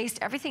in your waist.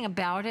 Everything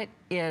about it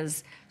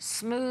is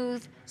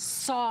smooth,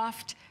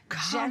 soft,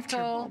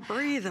 gentle,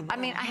 breathable. I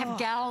mean, I have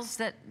gals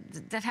that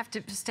have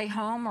to stay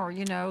home, or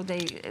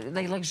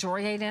they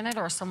luxuriate in it,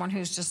 or someone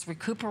who's just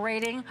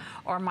recuperating,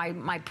 or my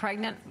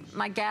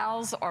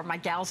gals, or my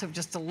gals who've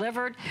just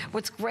delivered.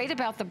 What's great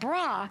about the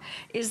bra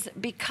is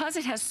because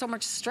it has so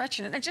much stretch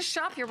in it, and just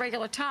shop your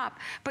regular top,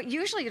 but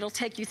usually it'll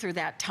take you through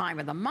that time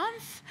of the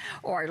month,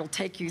 or it'll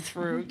take you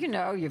through,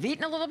 you've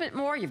eaten a little bit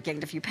more, you've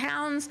gained a few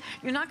pounds.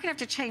 You're not gonna have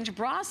to change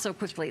bras so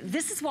quickly.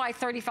 This is why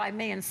 35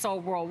 million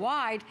sold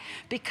worldwide,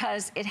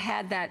 because it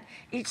had that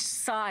each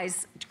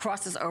size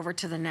crosses over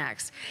to the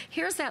next.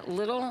 Here's that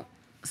little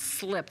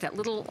slip, that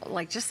little,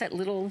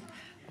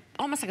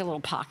 almost like a little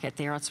pocket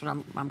there. That's what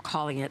I'm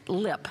calling it,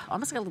 lip.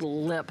 Almost like a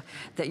little lip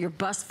that your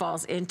bust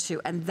falls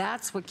into, and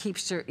that's what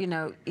keeps your,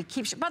 it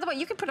keeps. By the way,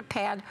 you can put a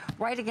pad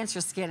right against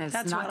your skin, and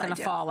it's not going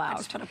to fall out. I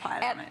just put a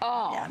pad at on it.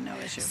 all. Yeah, no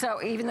issue.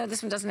 So even though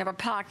this one doesn't have a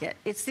pocket,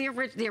 it's the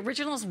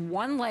original is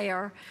one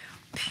layer,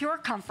 pure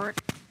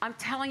comfort. I'm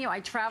telling you, I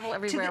travel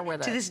everywhere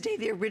with it. To this day,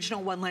 the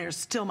original one layer is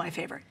still my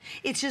favorite.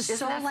 It's just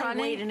so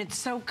lightweight and it's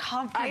so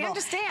comfortable. I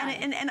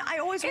understand. And I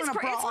always want a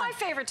bra. It's my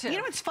favorite too. You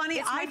know what's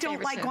funny? I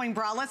don't like going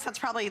braless. That's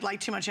probably like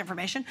too much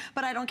information,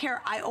 but I don't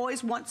care. I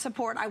always want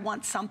support. I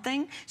want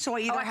something. So I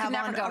either have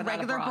on a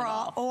regular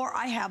bra or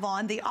I have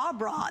on the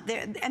bra.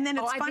 And then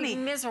it's funny. I'd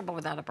be miserable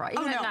without a bra,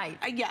 even at night.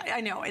 Yeah,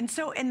 I know. And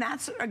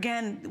that's,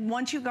 again,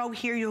 once you go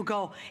here, you'll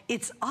go,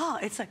 it's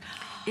like,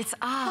 it's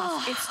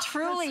it's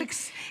truly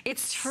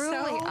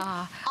so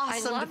awesome I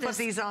love to put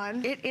these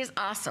on. It is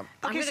awesome.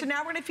 Okay, so now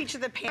we're going to feature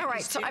the panties. All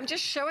right, so I'm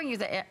just showing you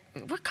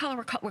what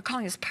color we're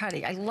calling this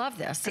putty. I love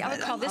this. See, I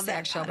would call this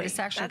eggshell, but it's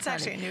actually That's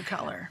actually a new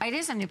color. It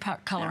is a new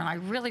color, and I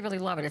really, really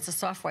love it. It's a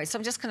soft white. So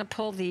I'm just going to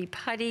pull the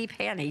putty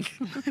panty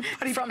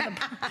from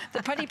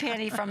the putty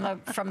panty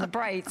from the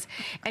brights,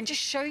 and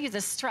just show you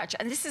the stretch.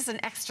 And this is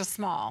an extra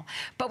small.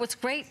 But what's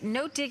great,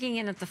 no digging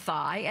in at the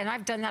thigh, and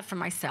I've done that for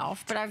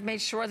myself. But I've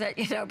made sure that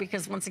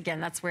because once again,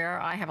 that's where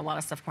I have a lot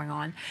of stuff going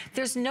on.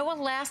 There's no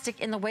elastic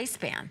in the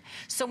waistband.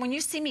 So when you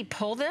see me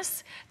pull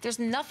this, there's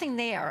nothing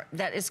there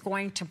that is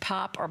going to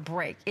pop or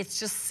break. It's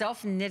just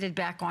self-knitted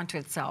back onto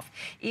itself.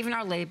 Even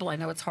our label, I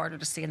know it's harder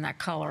to see in that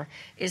color,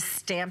 is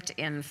stamped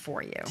in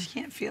for you. You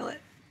can't feel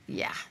it.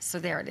 Yeah, so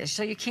there it is.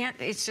 So you can't,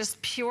 it's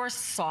just pure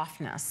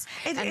softness.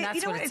 And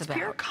that's what it's about.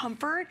 It's pure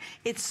comfort.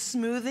 It's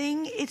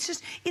smoothing. It's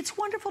just, it's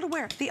wonderful to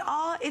wear.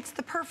 It's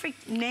the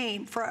perfect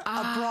name for a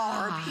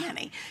bra or a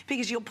panty,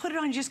 because you'll put it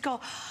on and just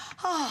go,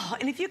 oh,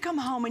 and if you come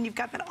home and you've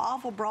got that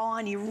awful bra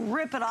on, you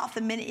rip it off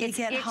the minute you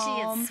get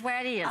home. It's itchy, it's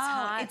sweaty, it's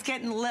hot. It's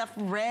getting left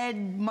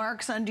red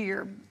marks under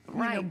your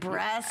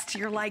breast.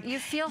 You're like, you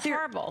feel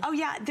horrible. Oh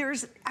yeah,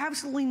 there's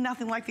absolutely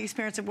nothing like the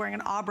experience of wearing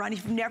an bra. And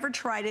if you've never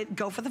tried it,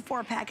 go for the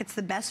 4-pack. It's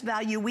the best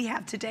value we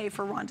have today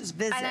for Rhonda's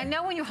visit. And I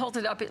know when you hold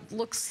it up, it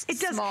looks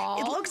small.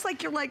 It looks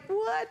like you're like,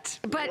 what?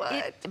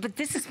 But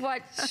this is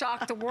what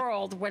shocked the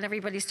world when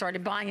everybody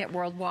started buying it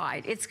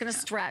worldwide. It's going to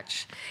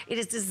stretch. It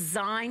is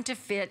designed to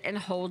fit and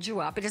hold you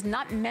up. It is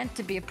not meant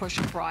to be a push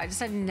bra.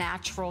 It's a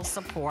natural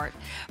support.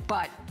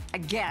 But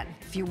again,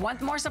 if you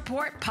want more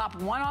support, pop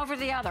one over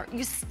the other.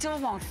 You still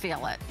won't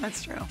feel it.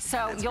 That's true.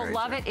 So you'll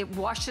love it. It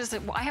washes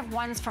it. I have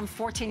ones from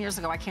 14 years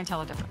ago. I can't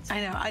tell the difference.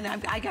 I know.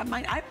 I got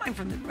mine. I have mine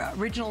from the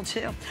original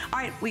too. All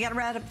right, we got to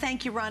wrap up.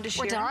 Thank you, Rhonda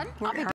Shear. We're done?